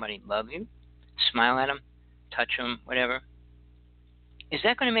can make somebody love you, smile at them, touch them, whatever, is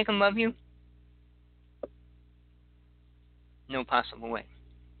that going to make them love you? No possible way.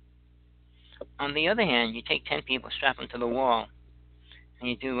 On the other hand, you take 10 people, strap them to the wall, and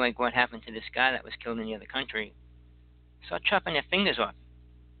you do like what happened to this guy that was killed in the other country. Start chopping their fingers off.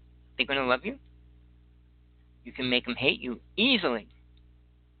 They're going to love you? You can make them hate you easily.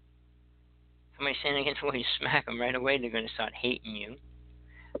 Somebody standing against the wall, you smack them right away, they're going to start hating you.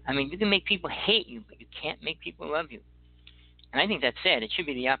 I mean, you can make people hate you, but you can't make people love you. And I think that's sad. It should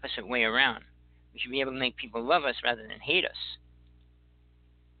be the opposite way around. We should be able to make people love us rather than hate us.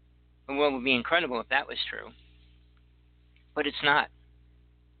 The world would be incredible if that was true. But it's not.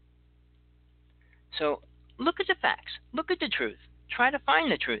 So look at the facts. Look at the truth. Try to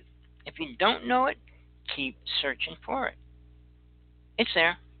find the truth. If you don't know it, keep searching for it. It's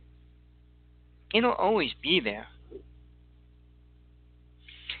there. It'll always be there.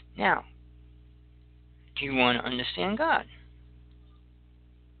 Now, do you want to understand God?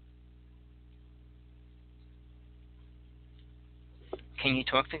 Can you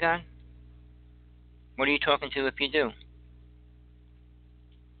talk to God? What are you talking to if you do?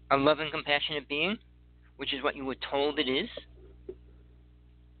 A loving, compassionate being, which is what you were told it is?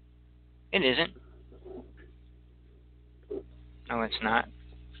 It isn't. No, it's not.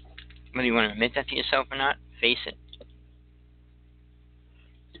 Whether you want to admit that to yourself or not, face it.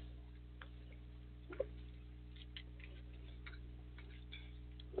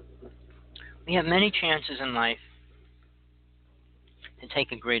 We have many chances in life to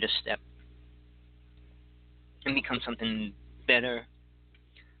take a greater step and become something better.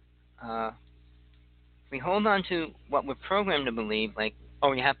 We hold on to what we're programmed to believe, like,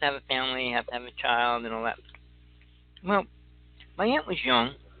 oh, you have to have a family, you have to have a child, and all that. Well, my aunt was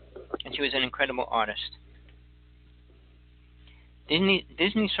young, and she was an incredible artist.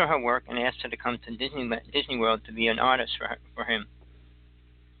 Disney saw her work and asked her to come to Disney World to be an artist for him.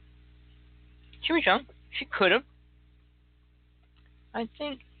 She was young. She could have. I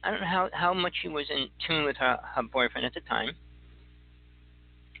don't know how much she was in tune with her boyfriend at the time.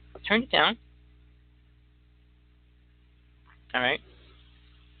 Turned it down. All right.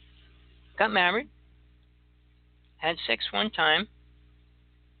 Got married. Had sex one time.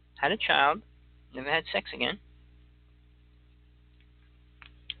 Had a child. Never had sex again.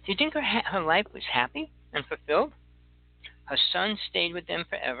 Do you think her life was happy and fulfilled? Her son stayed with them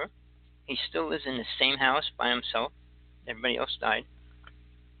forever. He still lives in the same house by himself. Everybody else died.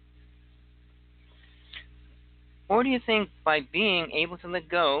 Or do you think by being able to let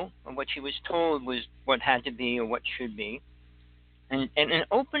go of what she was told was what had to be or what should be, and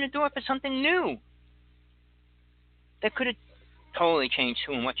open the door for something new that could have totally changed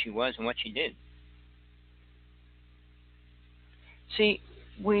who and what she was and what she did? See,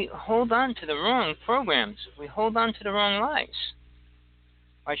 we hold on to the wrong programs. We hold on to the wrong lies.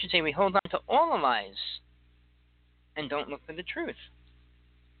 Or I should say we hold on to all the lies and don't look for the truth.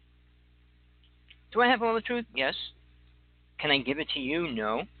 Do I have all the truth? Yes. Can I give it to you?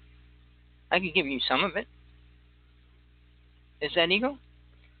 No. I could give you some of it. Is that ego?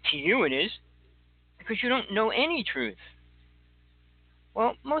 To you it is, because you don't know any truth.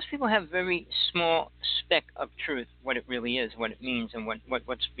 Well, most people have very small speck of truth, what it really is, what it means, and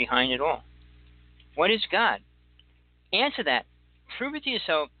what's behind it all. What is God? Answer that. Prove it to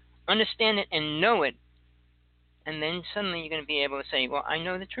yourself, understand it, and know it, and then suddenly you're going to be able to say, well, I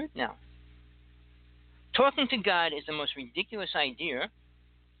know the truth now. Talking to God is the most ridiculous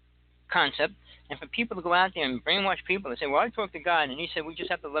concept, and for people to go out there and brainwash people and say, well, I talk to God, and he said we just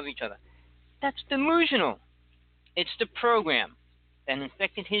have to love each other. That's delusional. It's the program that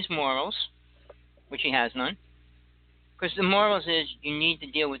infected his morals, which he has none, because the morals is you need to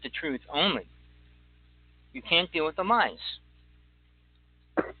deal with the truth only. You can't deal with the lies.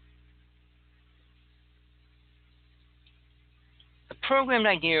 The programmed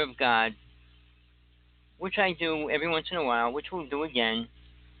idea of God, which I do every once in a while, which we'll do again,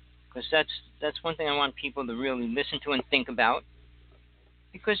 because that's one thing I want people to really listen to and think about.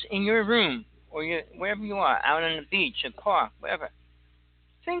 Because in your room, or wherever you are, out on the beach, a park, wherever,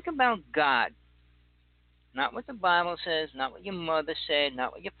 think about God. Not what the Bible says, not what your mother said,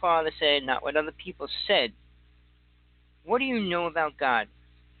 not what your father said, not what other people said. What do you know about God?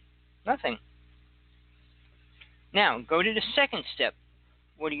 Nothing. Now, go to the second step.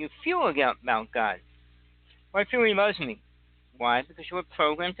 What do you feel about God? Well, I feel he loves me. Why? Because you were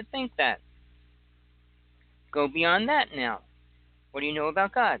programmed to think that. Go beyond that now. What do you know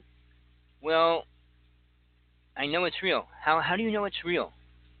about God? Well, I know it's real. How do you know it's real?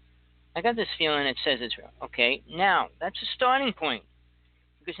 I got this feeling it says it's real. Okay, now, that's a starting point.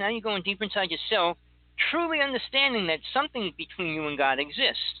 Because now you're going deeper inside yourself, truly understanding that something between you and God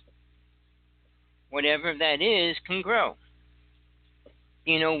exists. Whatever that is can grow.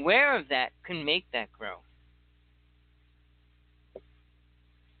 Being aware of that can make that grow.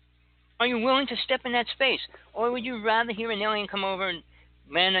 Are you willing to step in that space? Or would you rather hear an alien come over and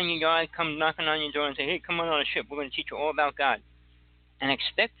land on your yard, come knocking on your door and say, hey, come on a ship, we're going to teach you all about God. And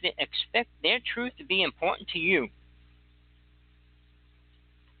expect their truth to be important to you.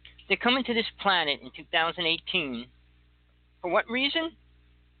 They're coming to this planet in 2018 For what reason?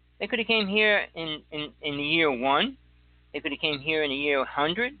 They could have came here in the year 1. They could have came here in the year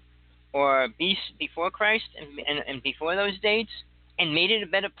 100 or before Christ and before those dates and made it a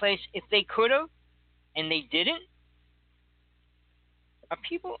better place if they could have, and they didn't. Are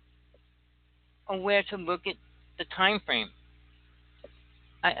people aware to look at the time frame?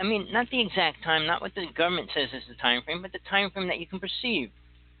 I mean, not the exact time, not what the government says is the time frame, but the time frame that you can perceive.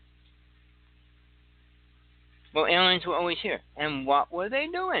 Well, aliens were always here. And what were they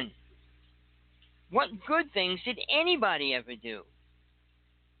doing? What good things did anybody ever do?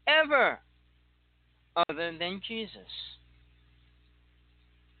 Ever. Other than Jesus.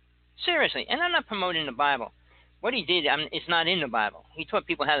 Seriously. And I'm not promoting the Bible. What he did, it's not in the Bible. He taught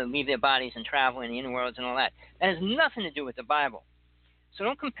people how to leave their bodies and travel in the inner worlds and all that. That has nothing to do with the Bible. So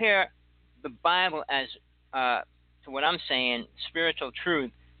don't compare the Bible as, to what I'm saying, spiritual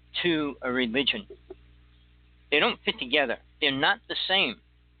truth, to a religion. They don't fit together. They're not the same.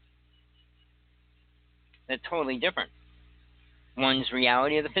 They're totally different. One's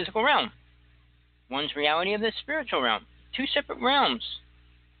reality of the physical realm. One's reality of the spiritual realm. Two separate realms.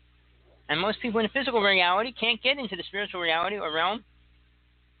 And most people in the physical reality can't get into the spiritual reality or realm.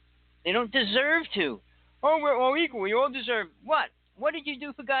 They don't deserve to. Oh, we're all equal. We all deserve what? What did you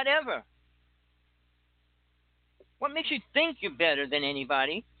do for God ever? What makes you think you're better than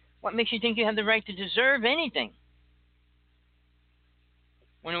anybody? What makes you think you have the right to deserve anything?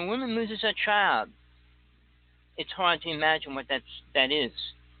 When a woman loses a child, it's hard to imagine what that is.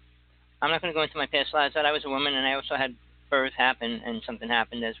 I'm not going to go into my past lives. That I was a woman, and I also had birth happen, and something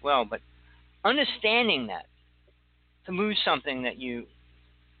happened as well. But understanding that, to lose something that you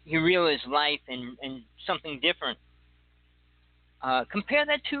realize life and something different, compare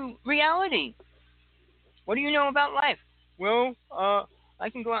that to reality. What do you know about life? Well, I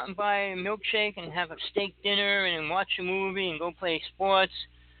can go out and buy a milkshake and have a steak dinner and watch a movie and go play sports,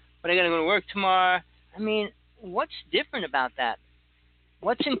 but I got to go to work tomorrow. I mean, what's different about that?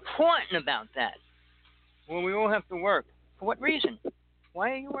 What's important about that? Well, we all have to work. For what reason?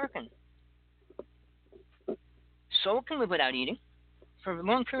 Why are you working? Soul can live without eating for a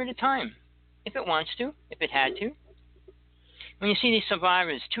long period of time, if it wants to, if it had to. When you see these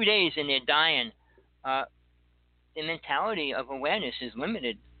survivors, 2 days and they're dying, the mentality of awareness is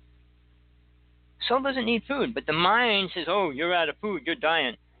limited. Soul doesn't need food, but the mind says, oh, you're out of food, you're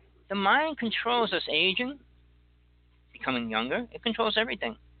dying. The mind controls us aging, becoming younger. It controls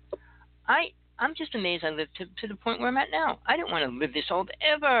everything. I'm just amazed I lived to the point where I'm at now. I didn't want to live this old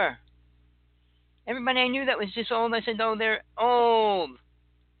ever. Everybody I knew that was this old, I said, oh, they're old.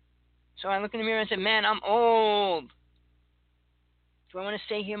 So I look in the mirror and said, man, I'm old. Do I want to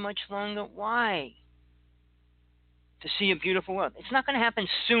stay here much longer? Why? To see a beautiful world. It's not going to happen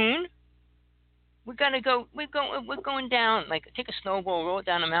soon. We got to go. We're going down. Like, take a snowball, roll it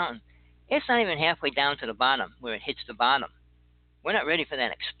down a mountain. It's not even halfway down to the bottom where it hits the bottom. We're not ready for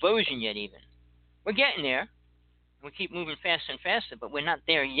that explosion yet. Even we're getting there. We keep moving faster and faster, but we're not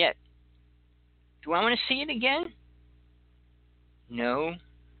there yet. Do I want to see it again? No.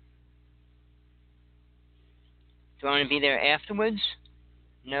 Do I want to be there afterwards?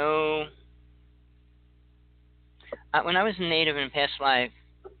 No. When I was a native in a past life,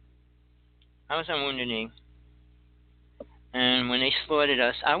 I was on Wounded Knee. And when they slaughtered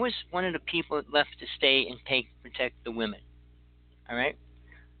us, I was one of the people that left to stay and protect the women. All right?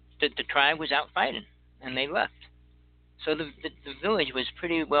 The tribe was out fighting, and they left. So the village was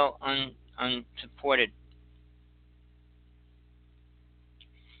pretty well unsupported.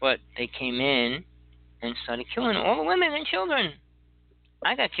 But they came in and started killing all the women and children.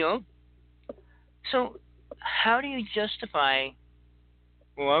 I got killed. So how do you justify,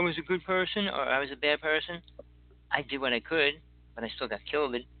 well, I was a good person or I was a bad person? I did what I could, but I still got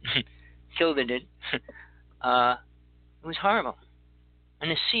killed. Killed it. It was horrible. And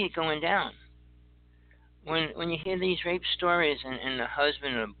to see it going down. When you hear these rape stories and the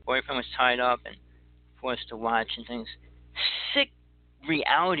husband or the boyfriend was tied up and forced to watch and things, sick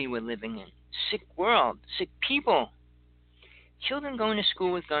reality we're living in. Sick world. Sick people. Children going to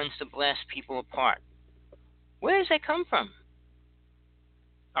school with guns to blast people apart. Where does that come from?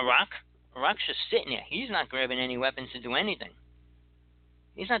 Iraq? Iraq's just sitting there. He's not grabbing any weapons to do anything.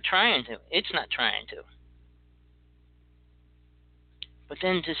 He's not trying to. It's not trying to. But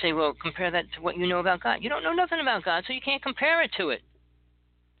then to say, well, compare that to what you know about God. You don't know nothing about God, so you can't compare it to it.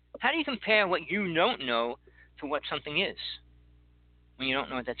 How do you compare what you don't know to what something is when you don't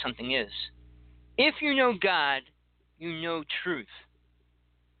know what that something is? If you know God, you know truth.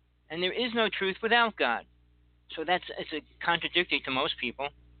 And there is no truth without God. So it's a contradictory to most people.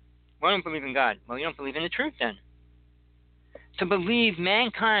 Well, I don't believe in God. Well, you don't believe in the truth then. to believe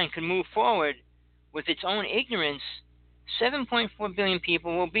mankind could move forward with its own ignorance, 7.4 billion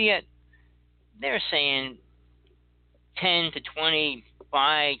people will be at, they're saying, 10 to 20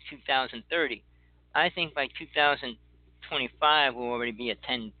 by 2030. I think by 2025 we'll already be at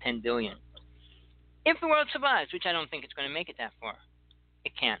 10 billion. If the world survives, which I don't think it's going to make it that far.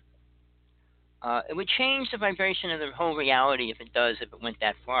 It can't. It would change the vibration of the whole reality if it does, if it went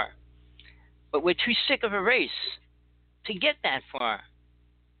that far. But we're too sick of a race to get that far.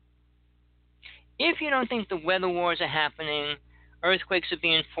 If you don't think the weather wars are happening, earthquakes are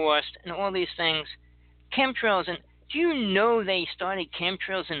being forced, and all these things, chemtrails, and do you know they started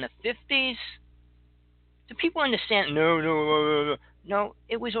chemtrails in the 50s? Do people understand? No. No,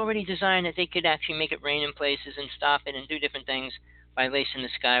 it was already designed that they could actually make it rain in places and stop it and do different things by lacing the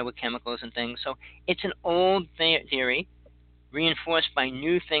sky with chemicals and things. So it's an old theory reinforced by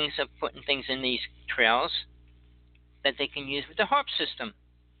new things of putting things in these trails that they can use with the HAARP system.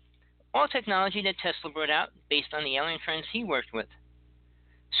 All technology that Tesla brought out based on the alien friends he worked with.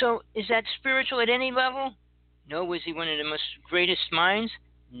 So is that spiritual at any level? No. Was he one of the most greatest minds?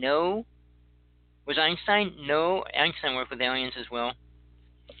 No. Was Einstein? No. Einstein worked with aliens as well.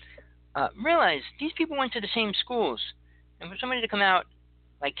 Realize these people went to the same schools. And for somebody to come out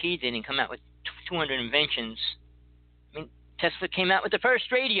like he did and come out with 200 inventions, I mean, Tesla came out with the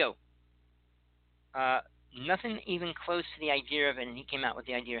first radio. Nothing even close to the idea of it, and he came out with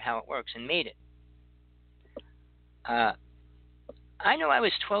the idea of how it works and made it. I know I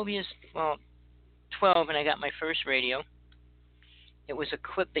was 12, and I got my first radio. It was a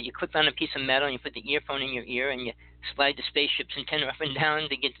clip that you clipped on a piece of metal, and you put the earphone in your ear, and you slide the spaceship's antenna up and down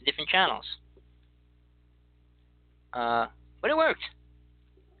to get to different channels. But it worked.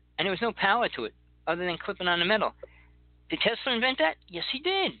 And there was no power to it other than clipping on the metal. Did Tesla invent that? Yes, he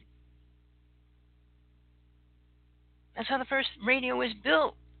did. That's how the first radio was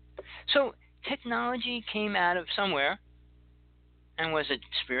built. So technology came out of somewhere. And was it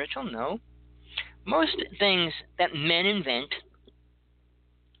spiritual? No. Most things that men invent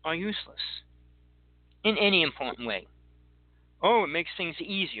are useless in any important way. Oh, it makes things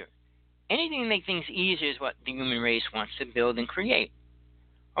easier. Anything to make things easier is what the human race wants to build and create.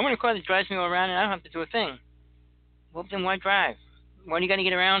 I want a car that drives me all around and I don't have to do a thing. Well, then why drive? What do you got to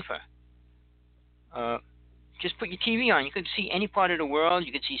get around for? Just put your TV on. You could see any part of the world.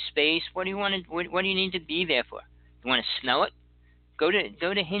 You could see space. What do you want to? What do you need to be there for? You want to smell it? Go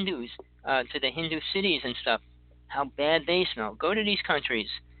to Hindus, to the Hindu cities and stuff. How bad they smell. Go to these countries.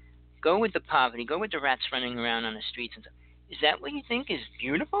 Go with the poverty. Go with the rats running around on the streets and stuff. Is that what you think is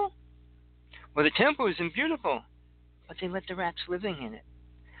beautiful? Well, the temple isn't beautiful, but they let the rats living in it.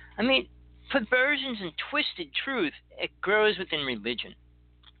 I mean, perversions and twisted truth, it grows within religion.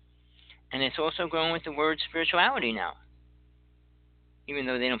 And it's also growing with the word spirituality now. Even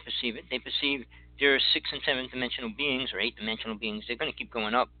though they don't perceive it. They perceive there are 6 and 7 dimensional beings or 8 dimensional beings. They're going to keep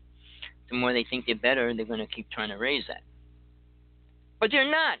going up. The more they think they're better, they're going to keep trying to raise that. But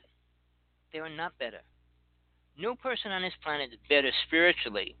they're not. They are not better. No person on this planet is better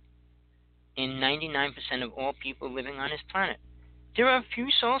spiritually in 99% of all people living on this planet. There are a few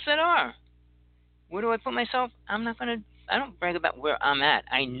souls that are. Where do I put myself? I don't brag about where I'm at.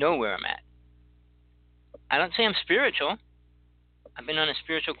 I know where I'm at. I don't say I'm spiritual. I've been on a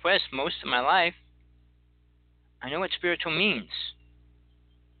spiritual quest most of my life. I know what spiritual means.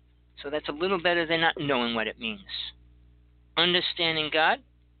 So that's a little better than not knowing what it means. Understanding God,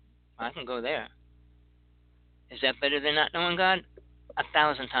 I can go there. Is that better than not knowing God?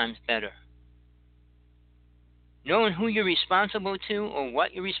 1,000 times better. Knowing who you're responsible to or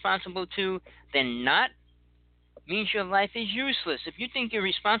what you're responsible to, then not, means your life is useless. If you think you're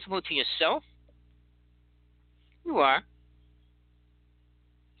responsible to yourself, you are.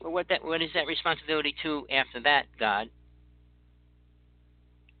 But what is that responsibility to after that, God?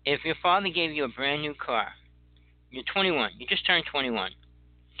 If your father gave you a brand new car, you're 21, you just turned 21.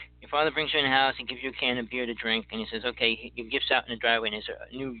 Your father brings you in the house, he gives you a can of beer to drink, and he says, okay, your gift's out in the driveway, and there's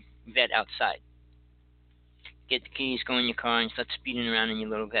a new vet outside. Get the keys, go in your car, and start speeding around in your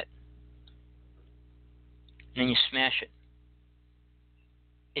little vet. And then you smash it.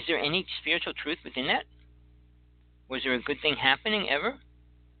 Is there any spiritual truth within that? Was there a good thing happening ever?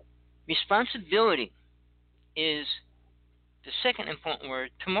 Responsibility is the second important word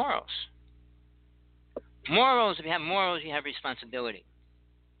to morals. Morals, if you have morals, you have responsibility.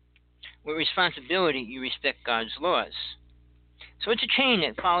 With responsibility, you respect God's laws. So it's a chain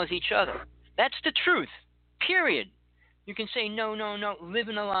that follows each other. That's the truth, period. You can say, no, live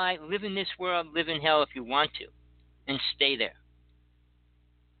in a lie, live in this world, live in hell if you want to, and stay there.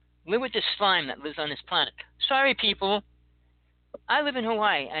 Live with the slime that lives on this planet. Sorry, people. I live in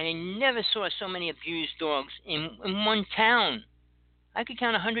Hawaii, and I never saw so many abused dogs in one town. I could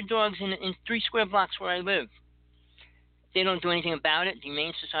count 100 dogs in 3 square blocks where I live. They don't do anything about it. The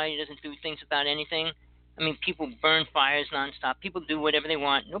Humane Society doesn't do things about anything. I mean, people burn fires nonstop. People do whatever they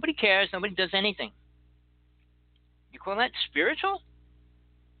want. Nobody cares. Nobody does anything. You call that spiritual?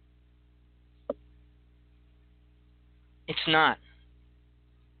 It's not.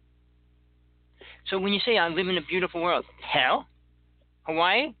 So when you say I live in a beautiful world, hell,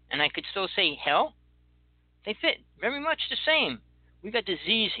 Hawaii, and I could still say hell, they fit very much the same. We got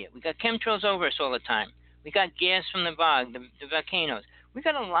disease here. We got chemtrails over us all the time. We got gas from the bog, the volcanoes. We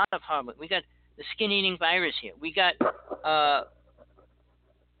got a lot of horrible. We got the skin-eating virus here. We got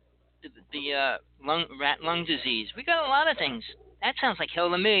the lung disease. We got a lot of things. That sounds like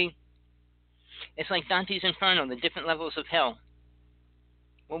hell to me. It's like Dante's Inferno, the different levels of hell.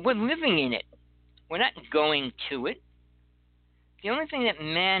 Well, we're living in it. We're not going to it. The only thing that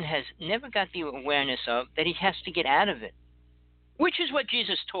man has never got the awareness of, that he has to get out of it, which is what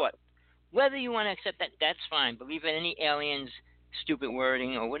Jesus taught. Whether you want to accept that, that's fine. Believe in any alien's stupid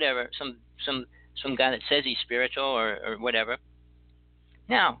wording or whatever, some guy that says he's spiritual or whatever.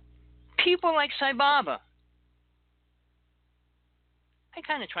 Now, people like Sai Baba, I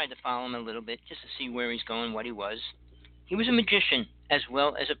kind of tried to follow him a little bit just to see where he's going, what he was. He was a magician as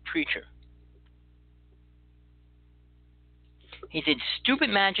well as a preacher. He did stupid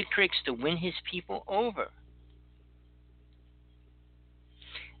magic tricks to win his people over.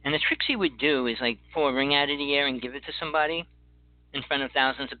 And the tricks he would do is like pull a ring out of the air and give it to somebody in front of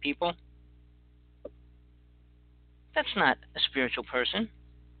thousands of people. That's not a spiritual person.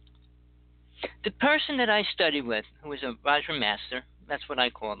 The person that I studied with, who was a Vajra master, that's what I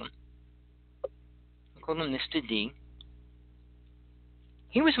call him. I call him Mr. D.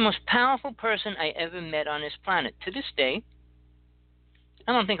 He was the most powerful person I ever met on this planet. To this day,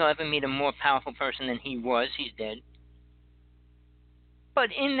 I don't think I'll ever meet a more powerful person than he was. He's dead. But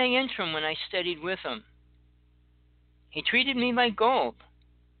in the interim, when I studied with him, he treated me like gold.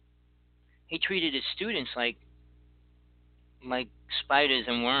 He treated his students like spiders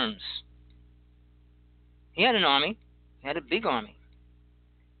and worms. He had an army. He had a big army.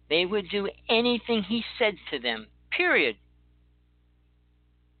 They would do anything he said to them, period.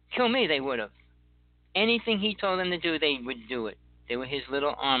 Kill me, they would have. Anything he told them to do, they would do it. They were his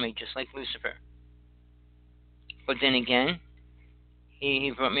little army, just like Lucifer. But then again,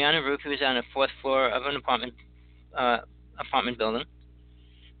 he brought me on a roof. He was on the 4th floor of an apartment building.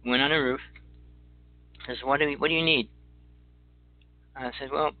 Went on a roof. Says, what do you need? I said,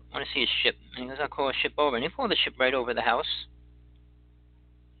 well, I want to see a ship. And he goes, I'll call a ship over. And he pulled the ship right over the house.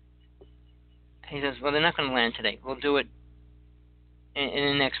 He says, well, they're not going to land today. We'll do it in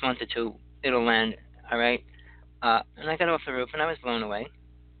the next month or two. It'll land, all right? And I got off the roof, and I was blown away.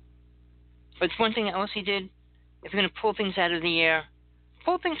 But one thing else he did, if you're going to pull things out of the air,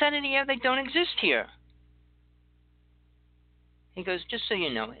 pull things out of the air that don't exist here. He goes, just so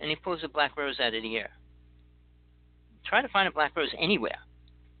you know, and he pulls a black rose out of the air. Try to find a black rose anywhere.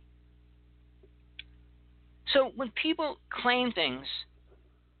 So when people claim things,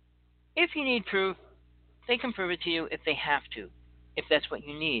 if you need proof, they can prove it to you if they have to, if that's what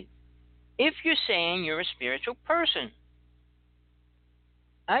you need. If you're saying you're a spiritual person,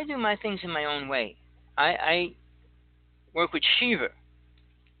 I do my things in my own way. I work with Shiva,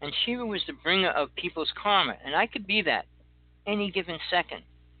 and Shiva was the bringer of people's karma, and I could be that any given second.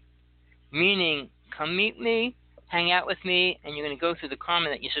 Meaning, come meet me, hang out with me, and you're going to go through the karma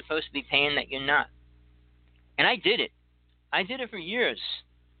that you're supposed to be paying that you're not. And I did it. I did it for years.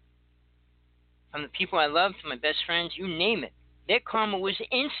 From the people I loved, to my best friends, you name it. Their karma was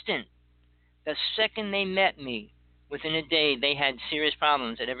instant. The second they met me, within a day, they had serious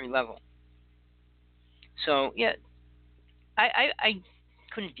problems at every level. So, yeah, I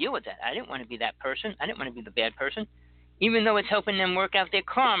couldn't deal with that. I didn't want to be that person. I didn't want to be the bad person. Even though it's helping them work out their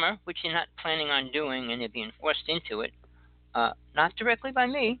karma, which they're not planning on doing, and they're being forced into it, not directly by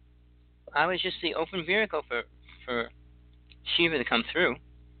me. I was just the open vehicle for Shiva to come through.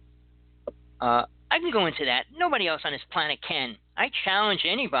 I can go into that. Nobody else on this planet can. I challenge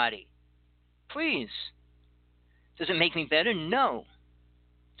anybody. Please. Does it make me better? No.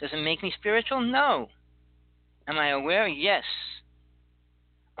 Does it make me spiritual? No. Am I aware? Yes.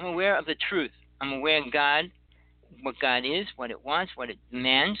 I'm aware of the truth. I'm aware of God, what God is, what it wants, what it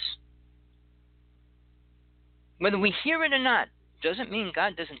demands. Whether we hear it or not, doesn't mean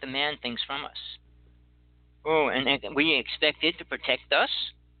God doesn't demand things from us. Oh, and we expect it to protect us?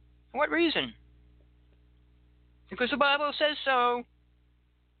 For what reason? Because the Bible says so.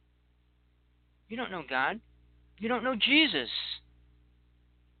 You don't know God. You don't know Jesus.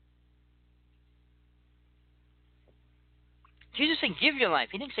 Jesus said, give your life.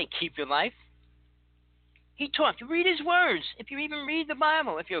 He didn't say keep your life. He talked. Read his words. If you even read the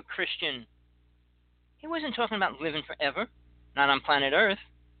Bible, if you're a Christian, he wasn't talking about living forever, not on planet Earth.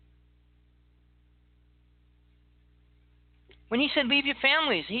 When he said leave your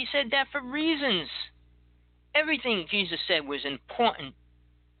families, he said that for reasons. Everything Jesus said was an important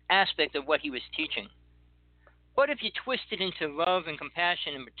aspect of what he was teaching. But if you twist it into love and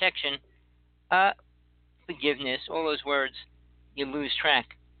compassion and protection, forgiveness, all those words, you lose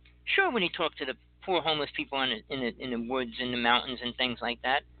track. Sure, when he talked to the poor homeless people in the woods, in the mountains, and things like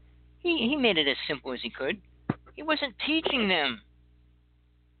that, he made it as simple as he could. He wasn't teaching them.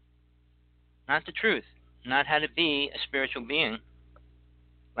 Not the truth. Not how to be a spiritual being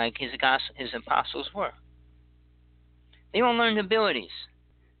like his apostles were. They all learned abilities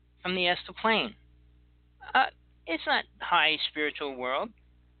from the astral plane. It's not high spiritual world,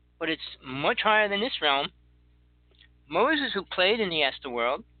 but it's much higher than this realm. Moses, who played in the astral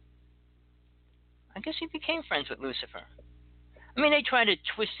world, I guess he became friends with Lucifer. I mean, they try to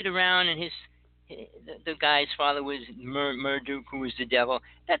twist it around, and the guy's father was Marduk, who was the devil.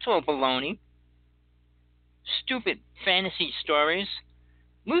 That's all baloney. Stupid fantasy stories.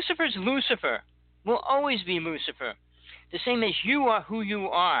 Lucifer's Lucifer. Will always be Lucifer. The same as you are who you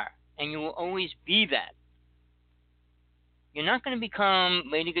are, and you will always be that. You're not going to become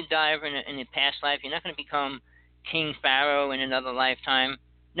Lady Godiva in a past life. You're not going to become King Pharaoh in another lifetime.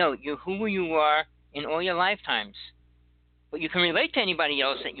 No, you're who you are in all your lifetimes. But you can relate to anybody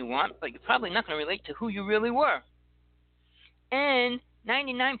else that you want, but you're probably not going to relate to who you really were. And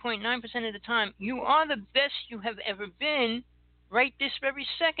 99.9% of the time, you are the best you have ever been right this very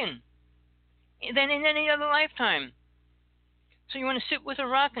second than in any other lifetime. So you want to sit with a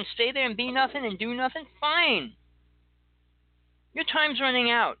rock and stay there and be nothing and do nothing? Fine. Your time's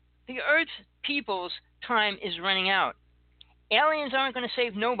running out. The Earth people's time is running out. Aliens aren't going to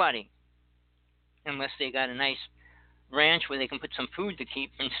save nobody unless they got a nice ranch where they can put some food to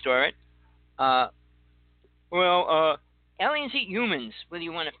keep and store it. Aliens eat humans, whether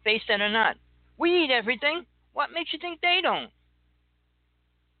you want to face that or not. We eat everything. What makes you think they don't?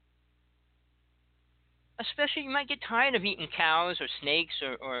 Especially, you might get tired of eating cows or snakes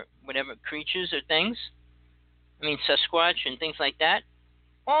or whatever creatures or things. I mean, Sasquatch and things like that.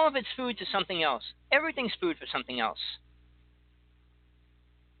 All of it's food to something else. Everything's food for something else.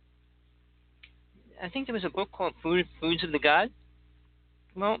 I think there was a book called Foods of the God.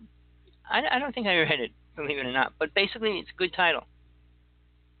 Well, I don't think I read it, believe it or not. But basically, it's a good title.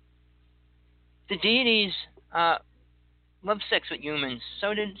 The deities love sex with humans.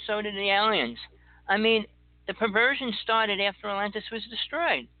 So did the aliens. I mean, the perversion started after Atlantis was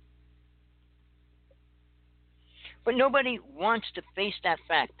destroyed. But nobody wants to face that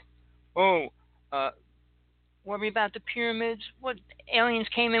fact. Worry about the pyramids. What aliens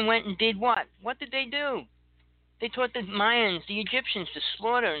came and went and did what? What did they do? They taught the Mayans, the Egyptians, to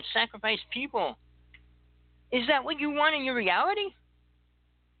slaughter and sacrifice people. Is that what you want in your reality?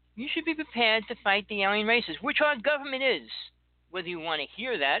 You should be prepared to fight the alien races, which our government is, whether you want to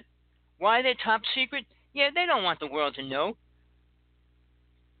hear that. Why they're top secret? Yeah, they don't want the world to know.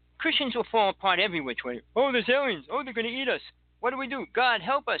 Christians will fall apart every which way. Oh, there's aliens. Oh, they're going to eat us. What do we do? God,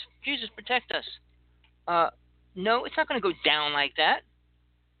 help us. Jesus, protect us. No, it's not going to go down like that.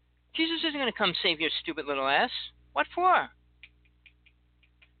 Jesus isn't going to come save your stupid little ass. What for?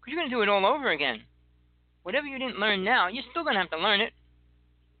 Because you're going to do it all over again. Whatever you didn't learn now, you're still going to have to learn it.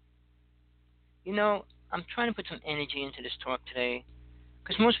 You know, I'm trying to put some energy into this talk today,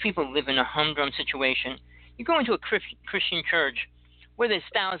 because most people live in a humdrum situation. You go into a Christian church where there's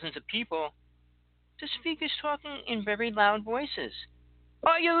thousands of people, the speaker's talking in very loud voices.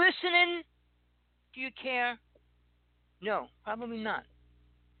 Are you listening? Do you care? No, probably not.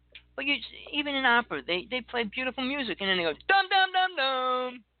 But even in opera, they play beautiful music, and then they go, dum, dum, dum,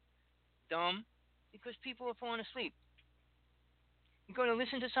 dum. Dumb, because people are falling asleep. You go to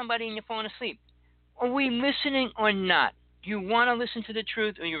listen to somebody and you're falling asleep. Are we listening or not? Do you want to listen to the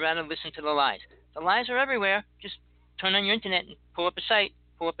truth, or you rather listen to the lies? The lies are everywhere. Just turn on your internet and pull up a site,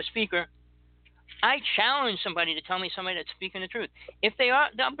 pull up a speaker. I challenge somebody to tell me somebody that's speaking the truth. If they are,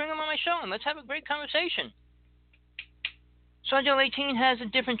 I'll bring them on my show and let's have a great conversation. Sergeant 18 has a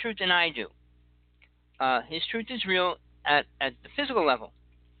different truth than I do. His truth is real at the physical level.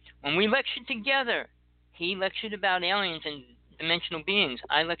 When we lectured together, he lectured about aliens and dimensional beings.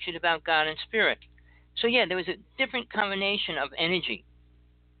 I lectured about God and spirit. So yeah, there was a different combination of energy.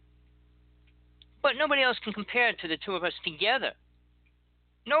 But nobody else can compare to the two of us together.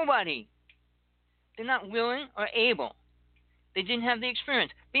 Nobody. They're not willing or able. They didn't have the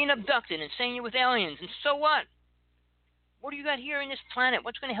experience. Being abducted and saying you're with aliens, and so what? What do you got here in this planet?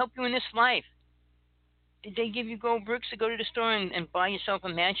 What's going to help you in this life? Did they give you gold bricks to go to the store and buy yourself a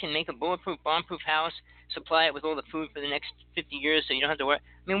mansion, make a bulletproof, bomb-proof house, supply it with all the food for the next 50 years so you don't have to worry? I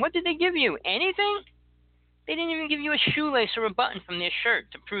mean, what did they give you? Anything? They didn't even give you a shoelace or a button from their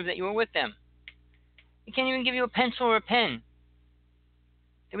shirt to prove that you were with them. They can't even give you a pencil or a pen.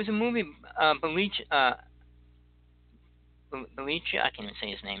 There was a movie, Belushi, I can't even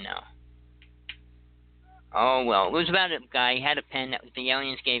say his name now. Oh, well, it was about a guy. He had a pen that the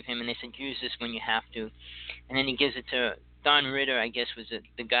aliens gave him, and they said, use this when you have to. And then he gives it to Don Ritter, I guess, was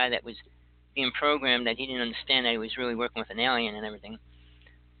the guy that was being programmed, that he didn't understand that he was really working with an alien and everything.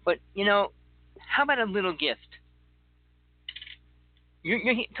 But, you know, how about a little gift?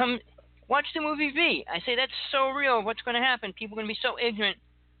 Come watch the movie V. I say that's so real. What's going to happen? People are going to be so ignorant.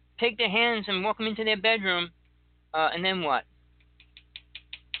 Take their hands and walk them into their bedroom, and then what?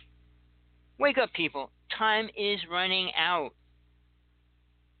 Wake up, people. Time is running out.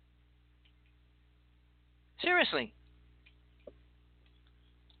 Seriously.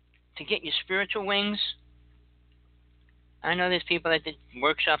 To get your spiritual wings, I know there's people that did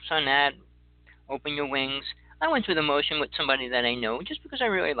workshops on that. Open your wings. I went through the motion with somebody that I know just because I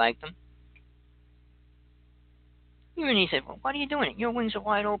really liked them. Even he said, well, why are you doing it? Your wings are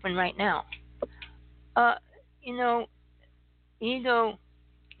wide open right now. You know, ego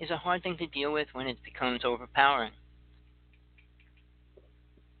is a hard thing to deal with when it becomes overpowering.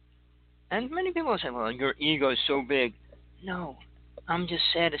 And many people say, well, your ego is so big. No, I'm just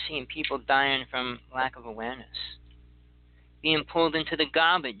sad to seeing people dying from lack of awareness. Being pulled into the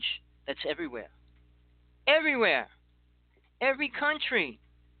garbage that's everywhere. Everywhere. Every country.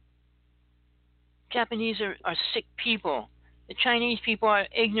 Japanese are sick people. The Chinese people are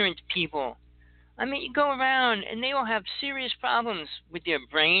ignorant people. I mean, you go around and they all have serious problems with their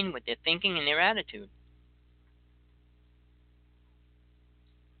brain, with their thinking, and their attitude.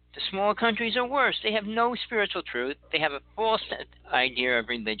 The small countries are worse. They have no spiritual truth. They have a false idea of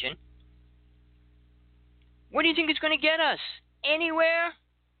religion. What do you think is going to get us? Anywhere?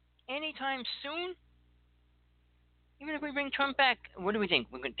 Anytime soon? Even if we bring Trump back, what do we think?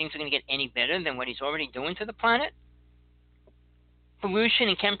 Things are going to get any better than what he's already doing to the planet? Pollution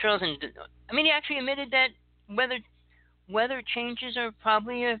and chemtrails, and I mean, he actually admitted that weather changes are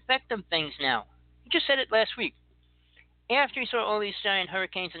probably an effect of things now. He just said it last week. After he saw all these giant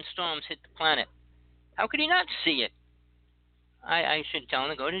hurricanes and storms hit the planet, how could he not see it? I should tell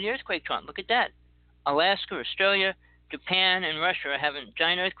him to go to the earthquake chart. Look at that. Alaska, Australia, Japan, and Russia are having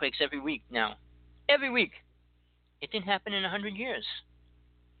giant earthquakes every week now. Every week. It didn't happen in 100 years.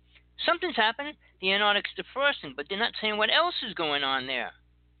 Something's happening. The Antarctic's defrosting, but they're not saying what else is going on there.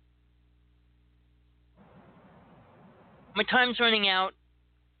 My time's running out.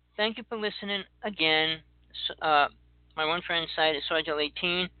 Thank you for listening again. My one friend's site is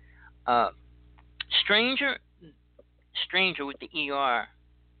Sergeant18. Stranger with the ER.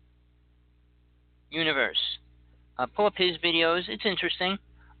 Universe. Pull up his videos. It's interesting.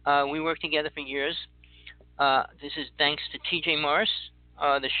 We worked together for years. This is thanks to TJ Morris,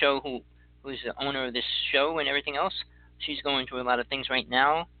 the show who's the owner of this show and everything else. She's going through a lot of things right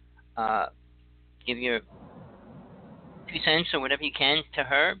now. Give your 2 cents or whatever you can to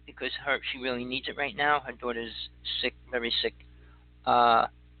her because she really needs it right now. Her daughter's sick, very sick.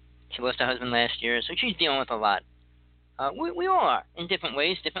 She lost her husband last year, so she's dealing with a lot. We all are, in different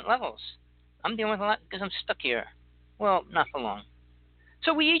ways, different levels. I'm dealing with a lot because I'm stuck here. Well, not for long.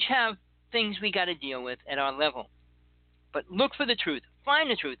 So we each have things we got to deal with at our level. But look for the truth.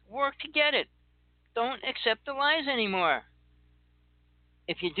 Find the truth. Work to get it. Don't accept the lies anymore.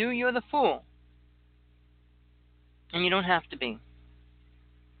 If you do, you're the fool. And you don't have to be.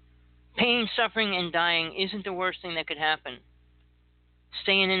 Pain, suffering, and dying isn't the worst thing that could happen.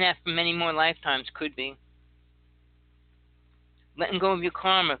 Staying in that for many more lifetimes could be. Letting go of your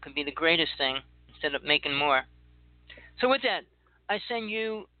karma could be the greatest thing instead of making more. So with that, I send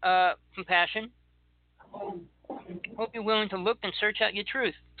you compassion. Hope you're willing to look and search out your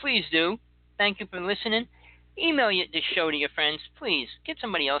truth. Please do. Thank you for listening. Email this show to your friends. Please, get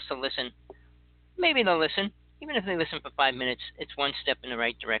somebody else to listen. Maybe they'll listen. Even if they listen for 5 minutes, it's one step in the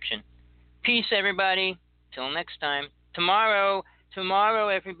right direction. Peace, everybody. Till next time. Tomorrow,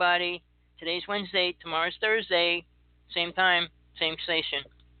 everybody. Today's Wednesday. Tomorrow's Thursday. Same time, same station.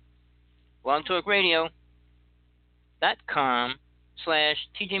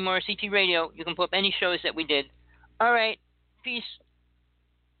 blogtalkradio.com/TJ Morris CT Radio. You can pull up any shows that we did. All right. Peace.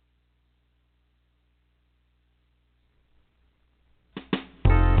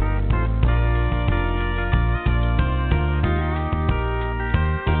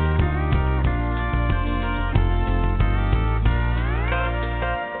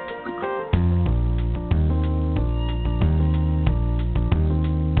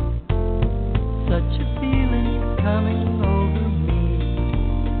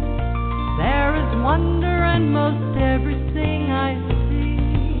 in most everything I see.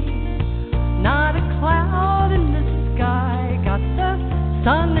 Not a cloud in the sky, got the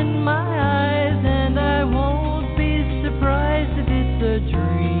sun in my eyes, and I won't be surprised if it's a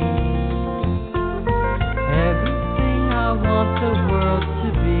dream. Everything I want the world to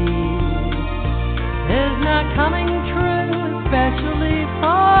be is not coming true, especially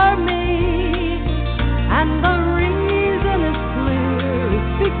for me. And the reason is clear,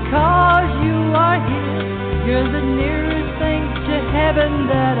 it's because you are here. You're the nearest thing to heaven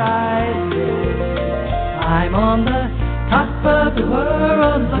that I see. I'm on the top of the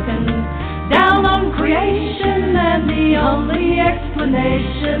world looking down on creation, and the only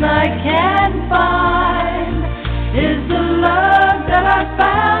explanation I can find